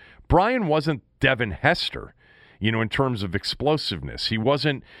returner. Brian wasn't Devin Hester, in terms of explosiveness. He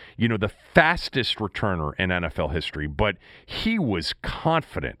wasn't, the fastest returner in NFL history, but he was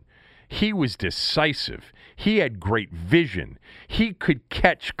confident. He was decisive. He had great vision. He could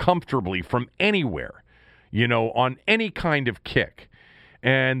catch comfortably from anywhere, on any kind of kick.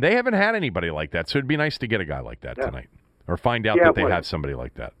 And they haven't had anybody like that, so it'd be nice to get a guy like that tonight, or find out that they have somebody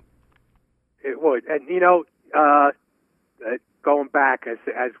like that. It would, and going back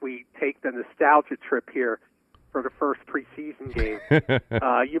as we take the nostalgia trip here for the first preseason game,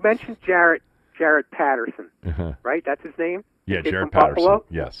 you mentioned Jaret Patterson, right? That's his name. Yeah, Jaret Patterson. Buffalo?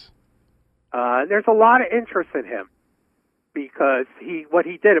 Yes. There's a lot of interest in him because what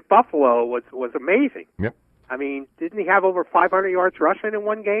he did at Buffalo was amazing. Yep. I mean, didn't he have over 500 yards rushing in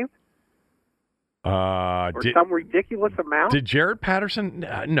one game? Or some ridiculous amount? Did Jaret Patterson?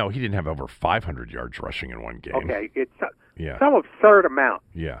 No, he didn't have over 500 yards rushing in one game. Okay, it's some absurd amount.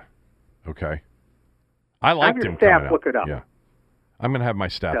 Yeah. Okay. I liked him. Staff look it up. Yeah. I'm going to have my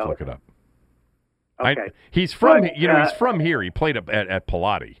staff look it up. Okay. He's from he's from here. He played up at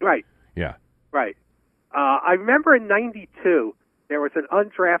Pilati. Right. Yeah. Right. I remember in '92 there was an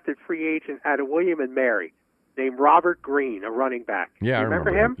undrafted free agent out of William and Mary named Robert Green, a running back. Yeah, I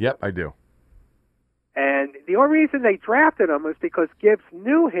remember him. Yep, I do. And the only reason they drafted him was because Gibbs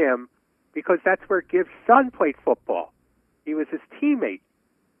knew him, because that's where Gibbs' son played football. He was his teammate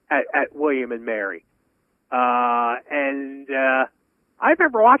at William and Mary. And I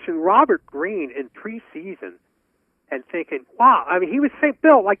remember watching Robert Green in preseason and thinking, wow, I mean, he was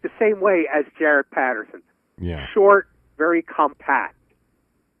built like the same way as Jaret Patterson. Yeah. Short, very compact,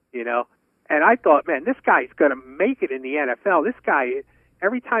 And I thought, man, this guy's going to make it in the NFL. This guy,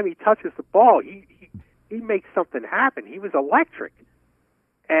 every time he touches the ball, he makes something happen. He was electric.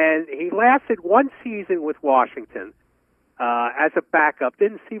 And he lasted one season with Washington as a backup,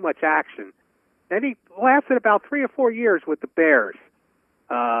 didn't see much action. Then he lasted about 3 or 4 years with the Bears,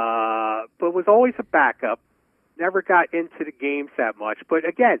 but was always a backup, never got into the games that much. But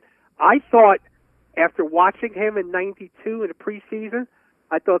again, I thought after watching him in '92 in the preseason,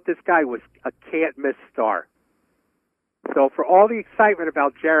 I thought this guy was a can't-miss star. So for all the excitement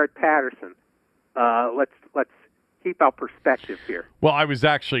about Jaret Patterson, let's keep our perspective here. Well, I was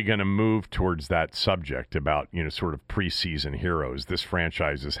actually going to move towards that subject about, sort of preseason heroes. This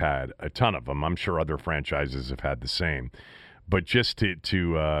franchise has had a ton of them. I'm sure other franchises have had the same. But just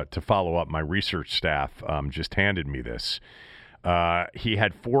to follow up, my research staff just handed me this. He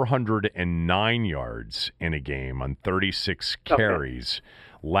had 409 yards in a game on 36 carries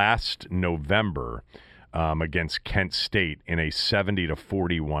last November against Kent State in a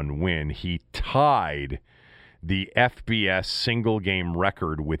 70-41 win. He tied the FBS single-game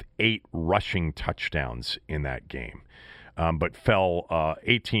record with 8 rushing touchdowns in that game, but fell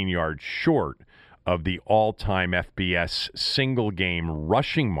 18 yards short of the all-time FBS single-game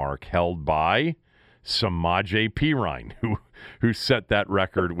rushing mark held by Samaje Perine, who set that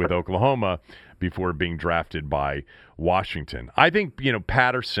record with Oklahoma before being drafted by Washington. I think,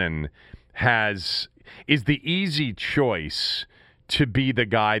 Patterson is the easy choice to be the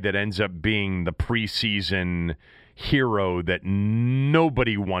guy that ends up being the preseason hero that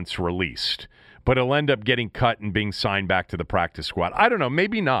nobody wants released, but he'll end up getting cut and being signed back to the practice squad. I don't know,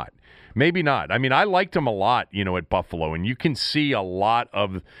 maybe not. Maybe not. I mean, I liked him a lot, at Buffalo, and you can see a lot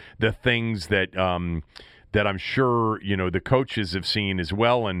of the things that that I'm sure, the coaches have seen as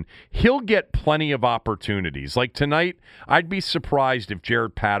well, and he'll get plenty of opportunities. Like tonight, I'd be surprised if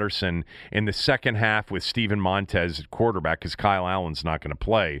Jaret Patterson in the second half with Steven Montez at quarterback, because Kyle Allen's not going to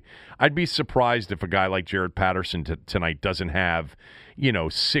play, I'd be surprised if a guy like Jaret Patterson tonight doesn't have,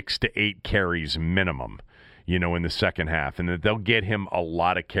 6 to 8 carries minimum, in the second half, and that they'll get him a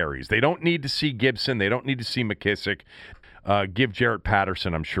lot of carries. They don't need to see Gibson. They don't need to see McKissick. Give Jaret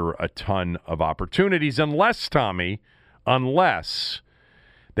Patterson, I'm sure, a ton of opportunities, unless they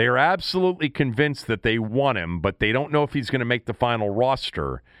are absolutely convinced that they want him, but they don't know if he's going to make the final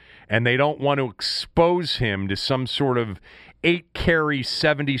roster, and they don't want to expose him to some sort of 8-carry,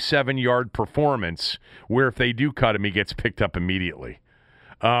 77-yard performance where if they do cut him, he gets picked up immediately.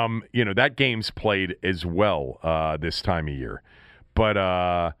 That game's played as well this time of year.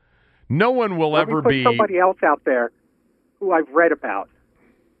 But no one will ever be... somebody else out there who I've read about,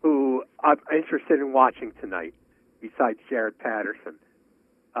 who I'm interested in watching tonight, besides Jaret Patterson.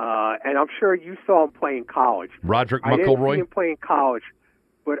 And I'm sure you saw him play in college. Roderick McElroy? I didn't see him play in college.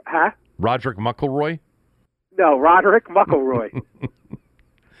 But, Roderick McElroy? No, Roderick McElroy.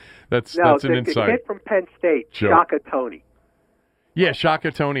 That's an insight. The kid from Penn State, Shaka Toney. Yeah,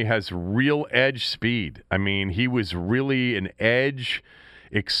 Shaka Toney has real edge speed. I mean, he was really an edge,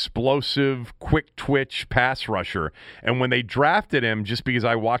 explosive, quick twitch pass rusher. And when they drafted him, just because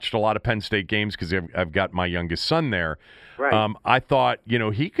I watched a lot of Penn State games because I've got my youngest son there, right. I thought,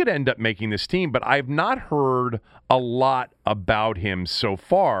 he could end up making this team, but I've not heard a lot about him so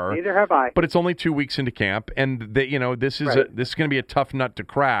far. Neither have I. But it's only 2 weeks into camp, and this is this is going to be a tough nut to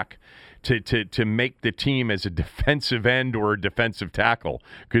crack. To make the team as a defensive end or a defensive tackle,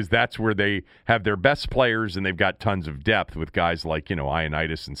 because that's where they have their best players, and they've got tons of depth with guys like,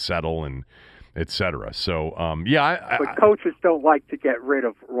 Ioannidis and Settle and et cetera. So, but coaches don't like to get rid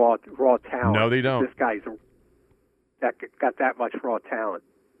of raw talent. No, they don't. This guy's got that much raw talent.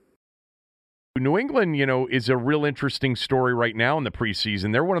 New England, is a real interesting story right now in the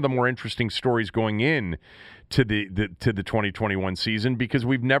preseason. They're one of the more interesting stories going in to the 2021 season, because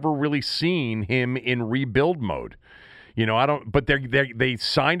we've never really seen him in rebuild mode. But they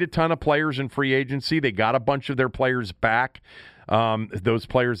signed a ton of players in free agency. They got a bunch of their players back, those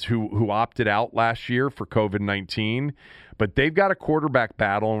players who opted out last year for COVID-19. But they've got a quarterback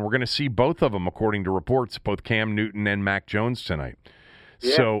battle, and we're going to see both of them, according to reports, both Cam Newton and Mac Jones tonight.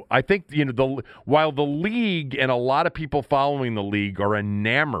 Yeah. So I think, while the league and a lot of people following the league are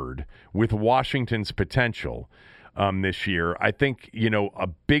enamored with Washington's potential this year, I think, a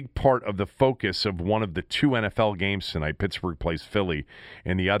big part of the focus of one of the 2 NFL games tonight, Pittsburgh plays Philly,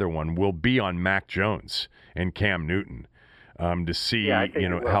 and the other one will be on Mac Jones and Cam Newton to see,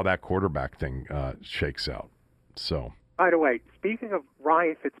 how that quarterback thing shakes out. So, by the way, speaking of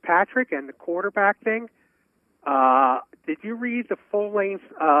Ryan Fitzpatrick and the quarterback thing, did you read the full-length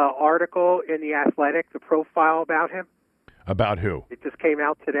article in The Athletic, the profile about him? About who? It just came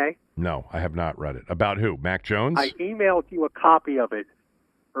out today. No, I have not read it. About who? Mac Jones? I emailed you a copy of it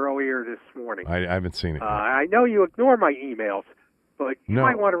earlier this morning. I haven't seen it yet. I know you ignore my emails, but you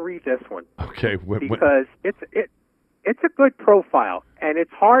might want to read this one. Okay. Because it's a good profile, and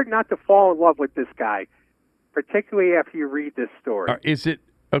it's hard not to fall in love with this guy, particularly after you read this story. Is it?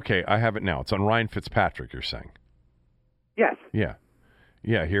 Okay, I have it now. It's on Ryan Fitzpatrick, you're saying? Yes. Yeah.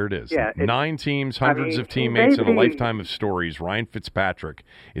 Yeah, here it is. Yeah, 9 teams, hundreds of teammates, and a lifetime of stories. Ryan Fitzpatrick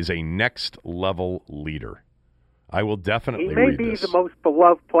is a next-level leader. I will definitely read this. He may be the most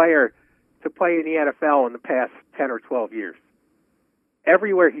beloved player to play in the NFL in the past 10 or 12 years.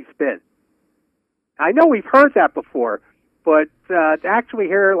 Everywhere he's been. I know we've heard that before, but to actually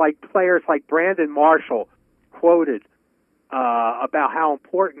hear players like Brandon Marshall quoted about how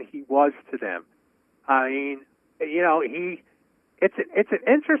important he was to them. I mean, it's an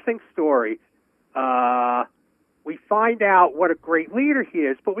interesting story. We find out what a great leader he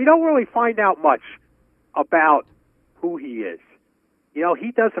is, but we don't really find out much about who he is. You know,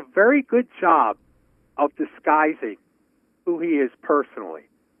 he does a very good job of disguising who he is personally,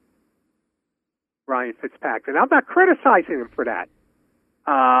 Ryan Fitzpatrick. I'm not criticizing him for that.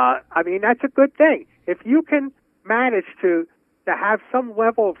 I mean, that's a good thing. If you can manage to have some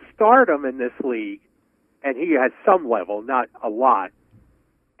level of stardom in this league, and he has some level, not a lot,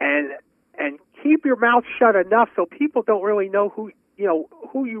 and keep your mouth shut enough so people don't really know who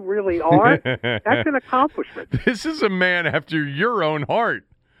you really are, that's an accomplishment. This is a man after your own heart.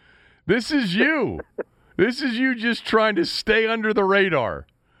 This is you. This is you just trying to stay under the radar.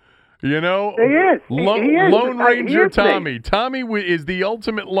 You know? He is. Lone Ranger Tommy. Me. Tommy is the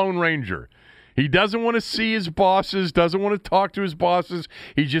ultimate Lone Ranger. He doesn't want to see his bosses, doesn't want to talk to his bosses.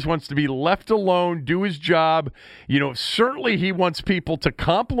 He just wants to be left alone, do his job. You know, certainly he wants people to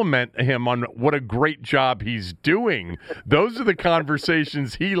compliment him on what a great job he's doing. Those are the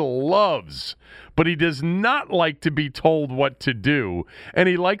conversations he loves. But he does not like to be told what to do. And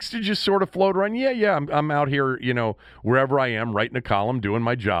he likes to just sort of float around. Yeah, I'm out here, you know, wherever I am, writing a column, doing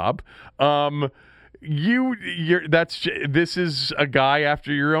my job. This is a guy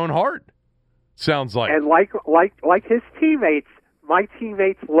after your own heart. Sounds like. And like his teammates, my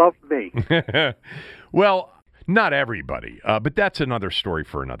teammates love me. Well, not everybody, but that's another story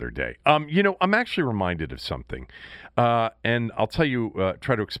for another day. You know, I'm actually reminded of something, and I'll tell you,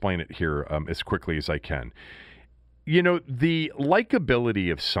 try to explain it here as quickly as I can. You know, the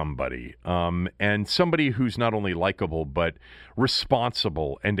likability of somebody, and somebody who's not only likable, but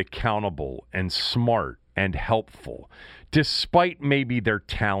responsible and accountable and smart and helpful, despite maybe their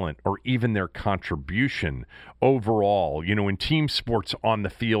talent or even their contribution overall, you know, in team sports on the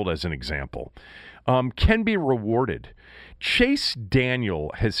field, as an example, can be rewarded. Chase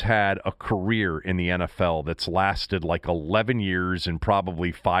Daniel has had a career in the NFL that's lasted like 11 years and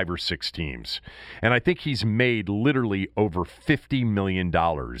probably 5 or 6 teams. And I think he's made literally over $50 million.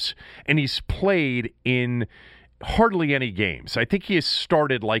 And he's played in hardly any games. I think he has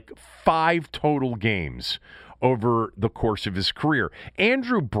started like 5 total games over the course of his career.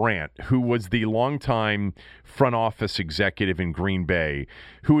 Andrew Brandt, who was the longtime front office executive in Green Bay,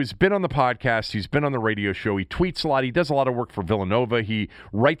 who has been on the podcast, he's been on the radio show, he tweets a lot, he does a lot of work for Villanova, he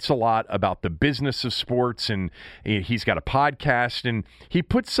writes a lot about the business of sports, and he's got a podcast, and he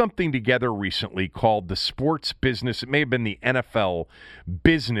put something together recently called the Sports Business, it may have been the NFL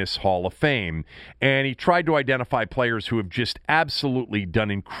Business Hall of Fame, and he tried to identify players who have just absolutely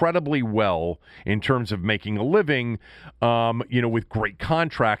done incredibly well in terms of making a living, you know, with great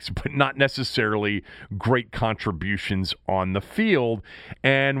contracts, but not necessarily great contributions on the field.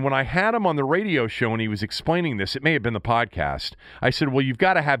 And when I had him on the radio show and he was explaining this, it may have been the podcast, I said, well, you've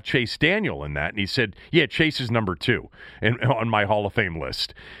got to have Chase Daniel in that. And he said, yeah, Chase is number 2 on my Hall of Fame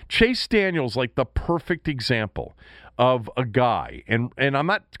list. Chase Daniel's like the perfect example of a guy, and I'm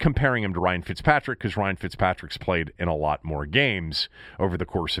not comparing him to Ryan Fitzpatrick, because Ryan Fitzpatrick's played in a lot more games over the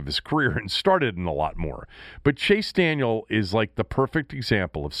course of his career and started in a lot more. But Chase Daniel is like the perfect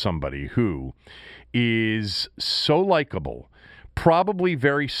example of somebody who is so likable, probably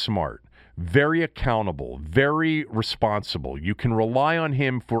very smart, very accountable, very responsible. You can rely on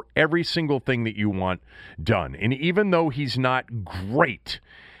him for every single thing that you want done. And even though he's not great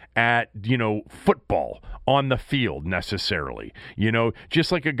at, you know, football on the field necessarily, you know, just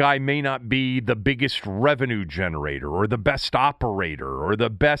like a guy may not be the biggest revenue generator or the best operator or the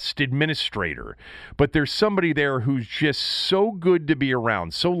best administrator, but there's somebody there who's just so good to be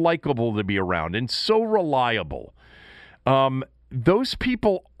around, so likable to be around, and so reliable. Those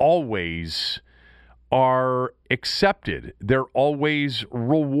people always are accepted. They're always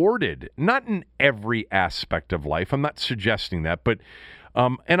rewarded. Not in every aspect of life. I'm not suggesting that, but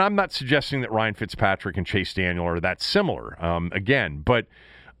and I'm not suggesting that Ryan Fitzpatrick and Chase Daniel are that similar, again. But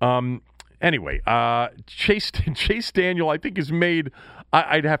anyway, Chase Daniel, I think, has made,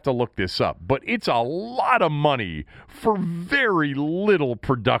 I'd have to look this up, but it's a lot of money for very little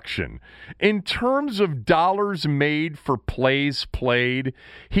production. In terms of dollars made for plays played,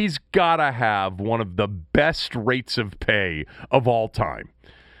 he's got to have one of the best rates of pay of all time.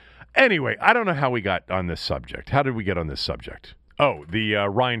 Anyway, I don't know how we got on this subject. How did we get on this subject? Oh, the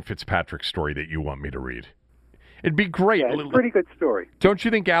Ryan Fitzpatrick story that you want me to read. It'd be great. Yeah, it's a pretty good story. Don't you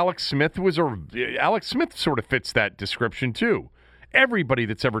think Alex Smith Alex Smith sort of fits that description too? Everybody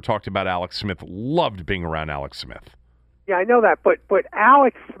that's ever talked about Alex Smith loved being around Alex Smith. Yeah, I know that, but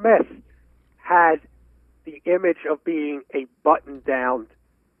Alex Smith had the image of being a button-down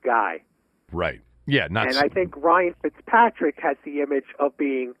guy. Right. Yeah, and I think Ryan Fitzpatrick has the image of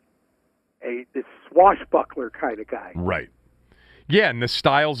being this swashbuckler kind of guy. Right. Yeah, and the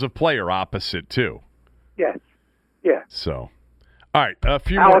styles of play are opposite, too. Yes. Yeah. So, all right, a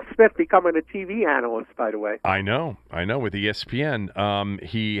few Alex more. Smith becoming a TV analyst, by the way. I know, with ESPN.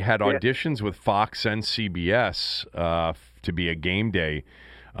 He had auditions with Fox and CBS to be a game day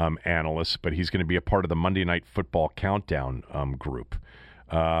analyst, but he's going to be a part of the Monday Night Football Countdown group.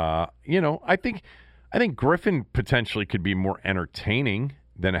 I think Griffin potentially could be more entertaining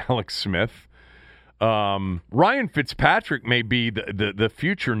than Alex Smith. Ryan Fitzpatrick may be the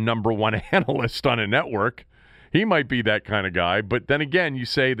future number one analyst on a network. He might be that kind of guy. But then again, you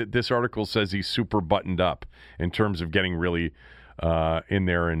say that this article says he's super buttoned up in terms of getting really in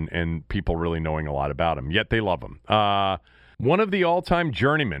there and people really knowing a lot about him. Yet they love him. One of the all-time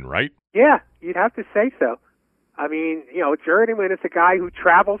journeymen, right? Yeah, you'd have to say so. I mean, journeyman is a guy who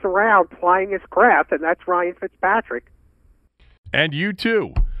travels around plying his craft, and that's Ryan Fitzpatrick. And you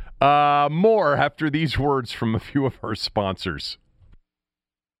too. More after these words from a few of our sponsors.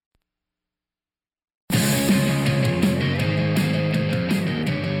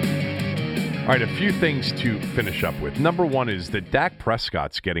 All right, a few things to finish up with. Number one is that Dak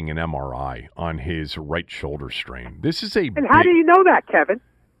Prescott's getting an MRI on his right shoulder strain. This is And how do you know that, Kevin?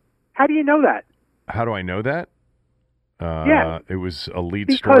 How do you know that? How do I know that? Yeah. It was a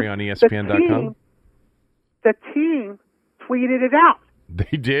lead story on ESPN.com. The team tweeted it out.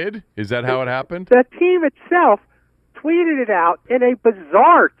 They did? Is that how it happened? The team itself tweeted it out in a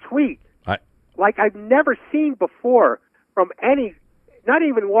bizarre tweet, like I've never seen before from any, not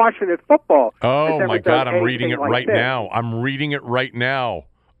even Washington football. Oh, my God, I'm reading it like right this. now. I'm reading it right now.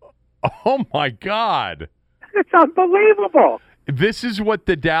 Oh, my God. It's unbelievable. This is what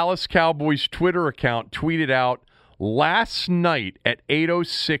the Dallas Cowboys Twitter account tweeted out last night at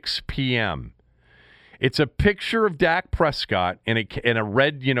 8:06 p.m. It's a picture of Dak Prescott in a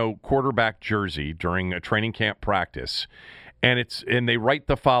red, quarterback jersey during a training camp practice, and they write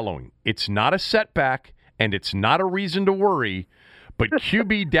the following: "It's not a setback, and it's not a reason to worry, but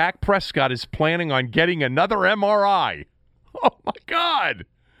QB Dak Prescott is planning on getting another MRI." Oh my God!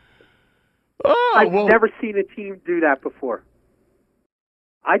 I've never seen a team do that before.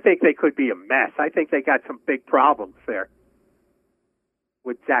 I think they could be a mess. I think they got some big problems there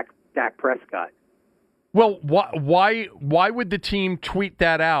with Dak Prescott. Well, why would the team tweet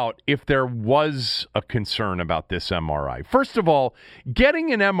that out if there was a concern about this MRI? First of all,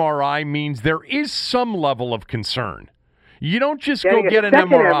 getting an MRI means there is some level of concern. You don't just go get an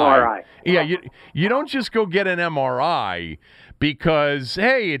MRI. Yeah, you don't just go get an MRI because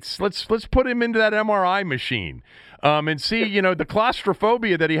hey, let's put him into that MRI machine. And see, the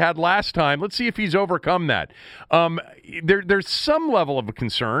claustrophobia that he had last time. Let's see if he's overcome that. There's some level of a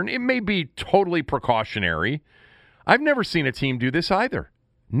concern. It may be totally precautionary. I've never seen a team do this either.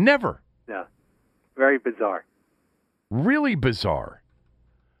 Never. No. Very bizarre. Really bizarre.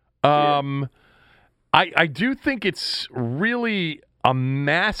 I do think it's really a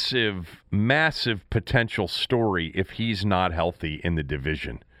massive, massive potential story if he's not healthy in the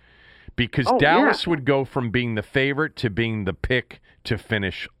division. Because Dallas would go from being the favorite to being the pick to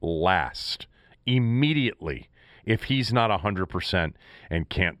finish last immediately if he's not 100% and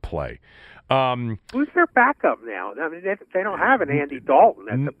can't play. Who's their backup now? I mean, they don't have an Andy Dalton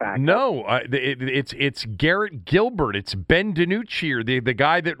as a backup. No, it's Garrett Gilbert. It's Ben DiNucci, the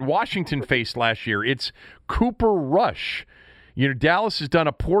guy that Washington faced last year. It's Cooper Rush. Dallas has done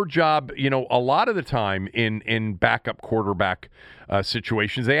a poor job, a lot of the time in backup quarterback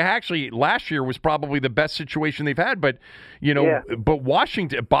situations. They actually, last year was probably the best situation they've had, but, but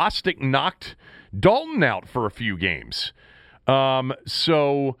Bostic knocked Dalton out for a few games. That's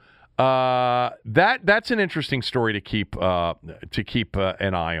an interesting story to keep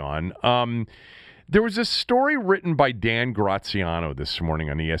an eye on. There was a story written by Dan Graziano this morning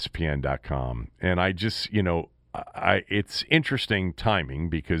on ESPN.com, and I just, it's interesting timing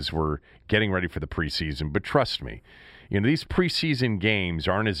because we're getting ready for the preseason. But trust me, these preseason games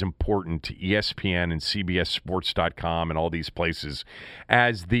aren't as important to ESPN and CBSSports.com and all these places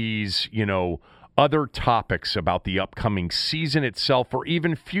as these, other topics about the upcoming season itself or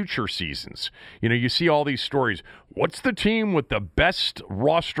even future seasons. You see all these stories. What's the team with the best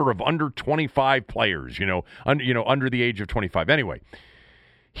roster of under 25 players, under the age of 25? Anyway,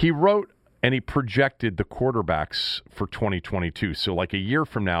 he wrote and he projected the quarterbacks for 2022. So like a year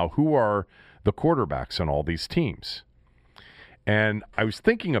from now, who are the quarterbacks on all these teams? And I was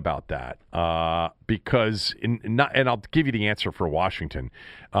thinking about that because, and I'll give you the answer for Washington.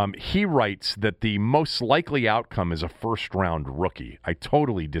 He writes that the most likely outcome is a first-round rookie. I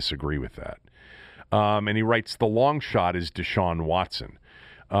totally disagree with that. And he writes, the long shot is Deshaun Watson.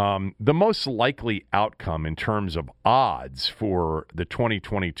 The most likely outcome in terms of odds for the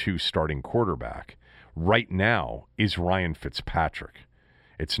 2022 starting quarterback right now is Ryan Fitzpatrick.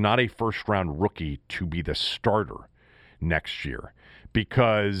 It's not a first-round rookie to be the starter next year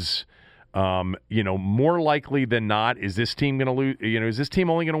because, more likely than not, is this team going to lose? Is this team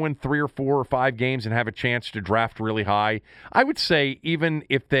only going to win 3 or 4 or 5 games and have a chance to draft really high? I would say even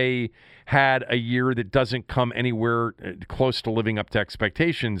if they had a year that doesn't come anywhere close to living up to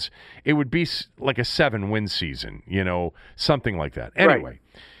expectations, it would be like a 7-win season, something like that. Anyway. Right.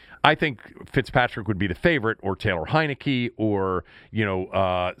 I think Fitzpatrick would be the favorite, or Taylor Heineke, or,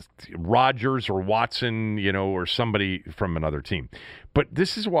 Rodgers or Watson, or somebody from another team. But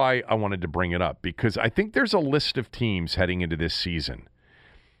this is why I wanted to bring it up, because I think there's a list of teams heading into this season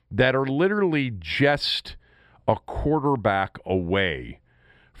that are literally just a quarterback away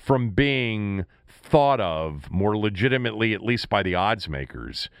from being thought of more legitimately, at least by the odds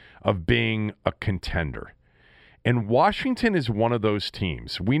makers, of being a contender. And Washington is one of those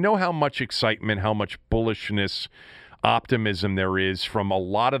teams. We know how much excitement, how much bullishness, optimism there is from a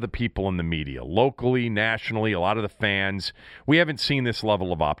lot of the people in the media, locally, nationally, a lot of the fans. We haven't seen this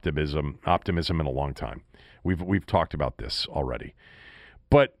level of optimism in a long time. We've talked about this already.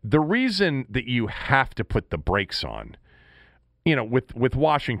 But the reason that you have to put the brakes on, with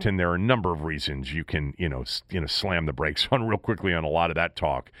Washington, there are a number of reasons you can, slam the brakes on real quickly on a lot of that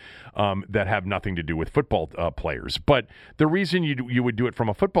talk that have nothing to do with football players. But the reason you would do it from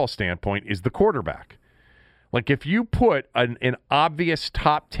a football standpoint is the quarterback. Like if you put an obvious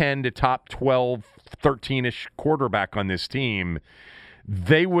top 10 to top 12, 13-ish quarterback on this team,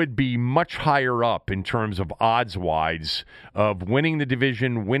 they would be much higher up in terms of odds-wise of winning the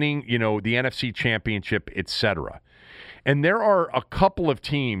division, winning, the NFC championship, etc. And there are a couple of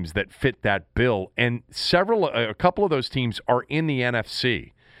teams that fit that bill, and a couple of those teams are in the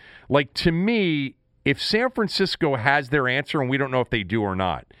NFC. Like, to me, if San Francisco has their answer, and we don't know if they do or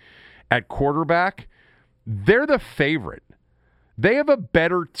not, at quarterback, they're the favorite. They have a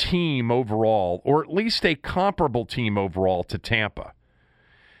better team overall, or at least a comparable team overall to Tampa.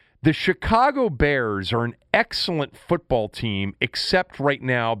 The Chicago Bears are an excellent football team, except right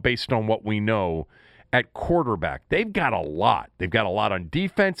now, based on what we know, at quarterback. They've got a lot. They've got a lot on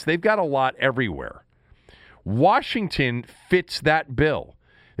defense. They've got a lot everywhere. Washington fits that bill.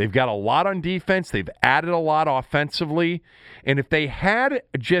 They've got a lot on defense. They've added a lot offensively. And if they had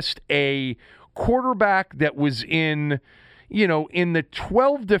just a quarterback that was in the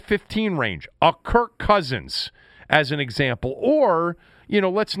 12 to 15 range, a Kirk Cousins as an example, or,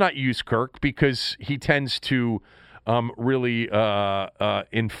 let's not use Kirk because he tends to really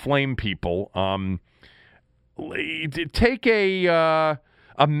inflame people. Take a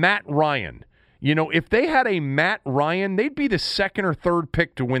Matt Ryan. If they had a Matt Ryan, they'd be the second or third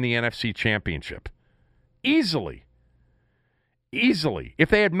pick to win the NFC Championship. Easily. If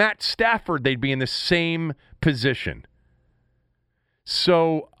they had Matt Stafford, they'd be in the same position.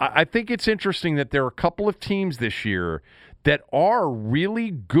 So I think it's interesting that there are a couple of teams this year that are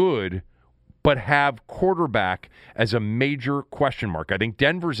really good but have quarterback as a major question mark. I think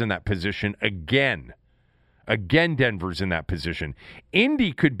Denver's in that position again. Again, Denver's in that position.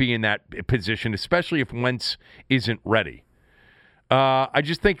 Indy could be in that position, especially if Wentz isn't ready. I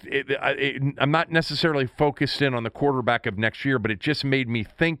just think I'm not necessarily focused in on the quarterback of next year, but it just made me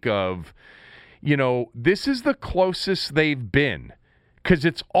think of, this is the closest they've been because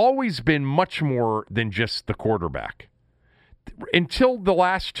it's always been much more than just the quarterback. Until the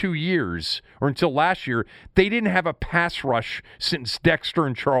last 2 years, or until last year, they didn't have a pass rush since Dexter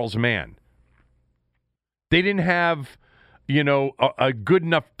and Charles Mann. They didn't have, a good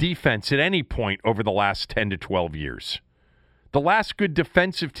enough defense at any point over the last 10 to 12 years. The last good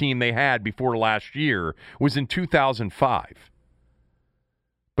defensive team they had before last year was in 2005.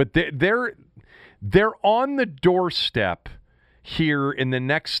 But they're on the doorstep here in the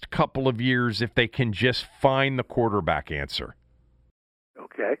next couple of years if they can just find the quarterback answer.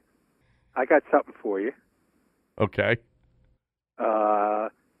 Okay. I got something for you. Okay.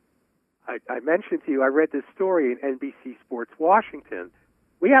 I mentioned to you, I read this story in NBC Sports Washington.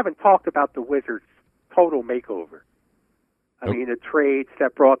 We haven't talked about the Wizards' total makeover. I mean, the trades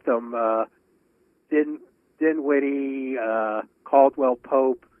that brought them Dinwiddie, Caldwell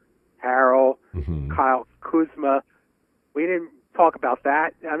Pope, Harrell, Kyle Kuzma. We didn't talk about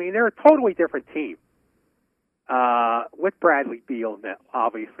that. I mean, they're a totally different team with Bradley Beal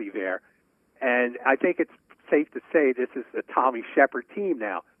obviously there. And I think it's safe to say this is a Tommy Shepard team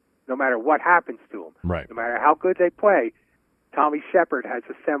now. No matter what happens to them, right. No matter how good they play, Tommy Shepard has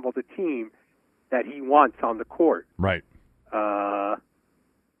assembled a team that he wants on the court. Right.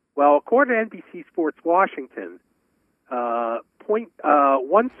 Well, according to NBC Sports Washington,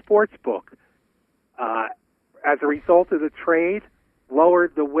 one sports book, as a result of the trade,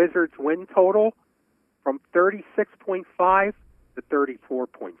 lowered the Wizards' win total from 36.5 to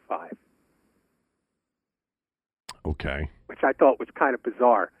 34.5. Okay. Which I thought was kind of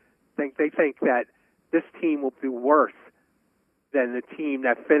bizarre. They think that this team will do worse than the team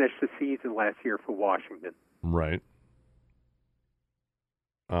that finished the season last year for Washington. Right.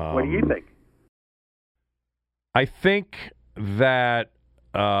 What do you think? I think that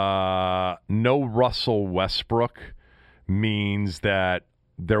no Russell Westbrook means that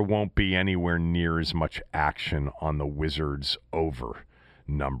there won't be anywhere near as much action on the Wizards' over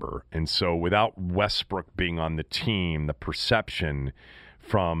number. And so without Westbrook being on the team, the perception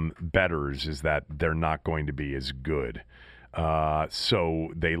from bettors is that they're not going to be as good. So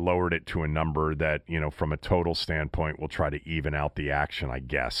they lowered it to a number that, from a total standpoint, will try to even out the action, I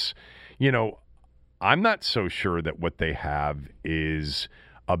guess. I'm not so sure that what they have is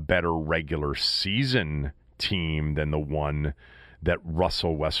a better regular season team than the one that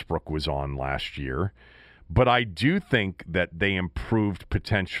Russell Westbrook was on last year. But I do think that they improved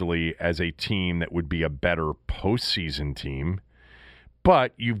potentially as a team that would be a better postseason team.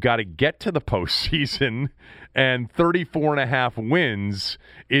 But you've got to get to the postseason, and 34.5 wins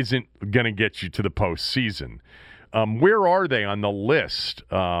isn't going to get you to the postseason. Where are they on the list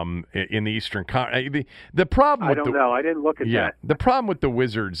in the Eastern Conference? The problem I don't know. I didn't look at that. The problem with the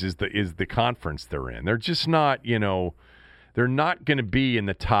Wizards is the conference they're in. They're just not, they're not going to be in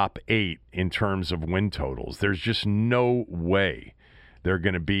the top 8 in terms of win totals. There's just no way they're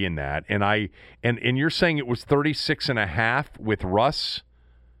going to be in that. And you're saying it was 36.5 with Russ?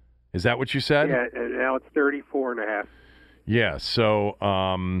 Is that what you said? Yeah, and now it's 34.5. Yeah, so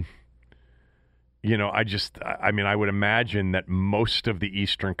I would imagine that most of the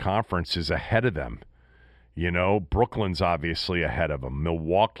Eastern Conference is ahead of them. Brooklyn's obviously ahead of them.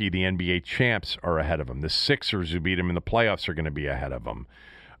 Milwaukee, the NBA champs, are ahead of them. The Sixers, who beat them in the playoffs, are going to be ahead of them.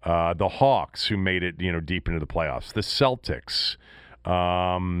 The Hawks, who made it, deep into the playoffs. The Celtics,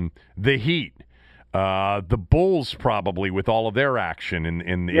 the Heat, the Bulls, probably with all of their action,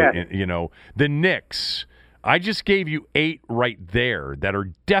 the Knicks. I just gave you 8 right there that are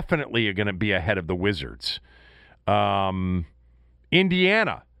definitely going to be ahead of the Wizards. Indiana,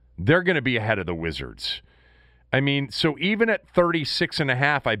 they're going to be ahead of the Wizards. So even at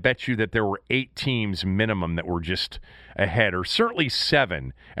 36.5, I bet you that there were 8 teams minimum that were just ahead, or certainly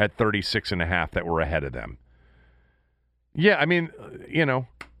 7 at 36.5 that were ahead of them. Yeah,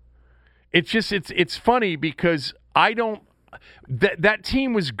 it's funny because that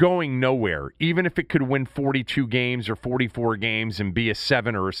team was going nowhere, even if it could win 42 games or 44 games and be a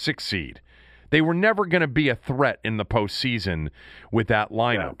 7 or a 6 seed. They were never going to be a threat in the postseason with that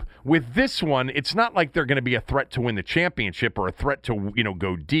lineup. Yeah. With this one, it's not like they're going to be a threat to win the championship or a threat to,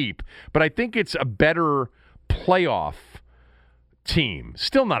 go deep. But I think it's a better playoff team.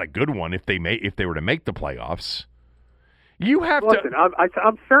 Still not a good one if they were to make the playoffs. You have Listen,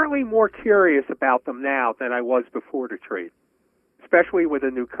 I'm certainly more curious about them now than I was before the trade, especially with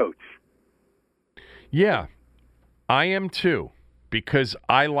a new coach. Yeah, I am too. Because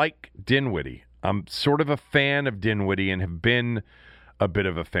I like Dinwiddie. I'm sort of a fan of Dinwiddie and have been a bit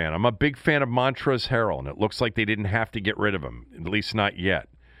of a fan. I'm a big fan of Montrezl Harrell, and it looks like they didn't have to get rid of him, at least not yet.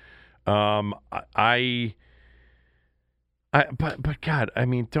 But God,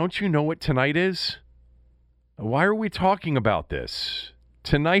 don't you know what tonight is? Why are we talking about this?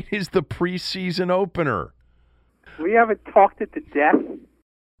 Tonight is the preseason opener. We haven't talked it to death.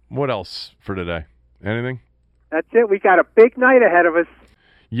 What else for today? Anything? That's it. We got a big night ahead of us.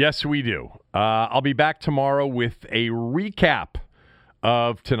 Yes, we do. I'll be back tomorrow with a recap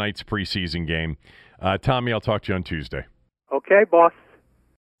of tonight's preseason game. Tommy, I'll talk to you on Tuesday. Okay, boss.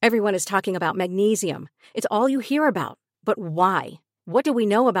 Everyone is talking about magnesium. It's all you hear about. But why? What do we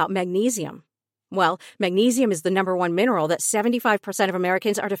know about magnesium? Well, magnesium is the #1 mineral that 75% of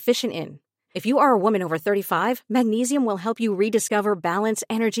Americans are deficient in. If you are a woman over 35, magnesium will help you rediscover balance,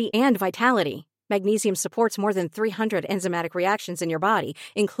 energy, and vitality. Magnesium supports more than 300 enzymatic reactions in your body,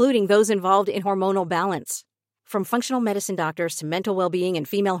 including those involved in hormonal balance. From functional medicine doctors to mental well-being and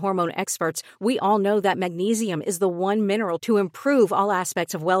female hormone experts, we all know that magnesium is the one mineral to improve all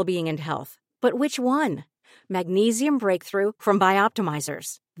aspects of well-being and health. But which one? Magnesium Breakthrough from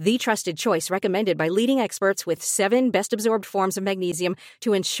Bioptimizers, the trusted choice recommended by leading experts with 7 best-absorbed forms of magnesium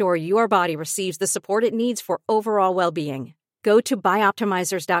to ensure your body receives the support it needs for overall well-being. Go to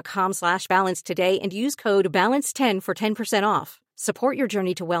bioptimizers.com/balance today and use code BALANCE10 for 10% off. Support your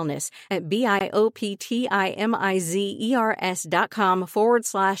journey to wellness at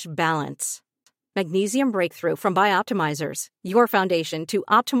BIOPTIMIZERS.com/balance. Magnesium Breakthrough from Bioptimizers, your foundation to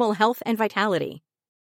optimal health and vitality.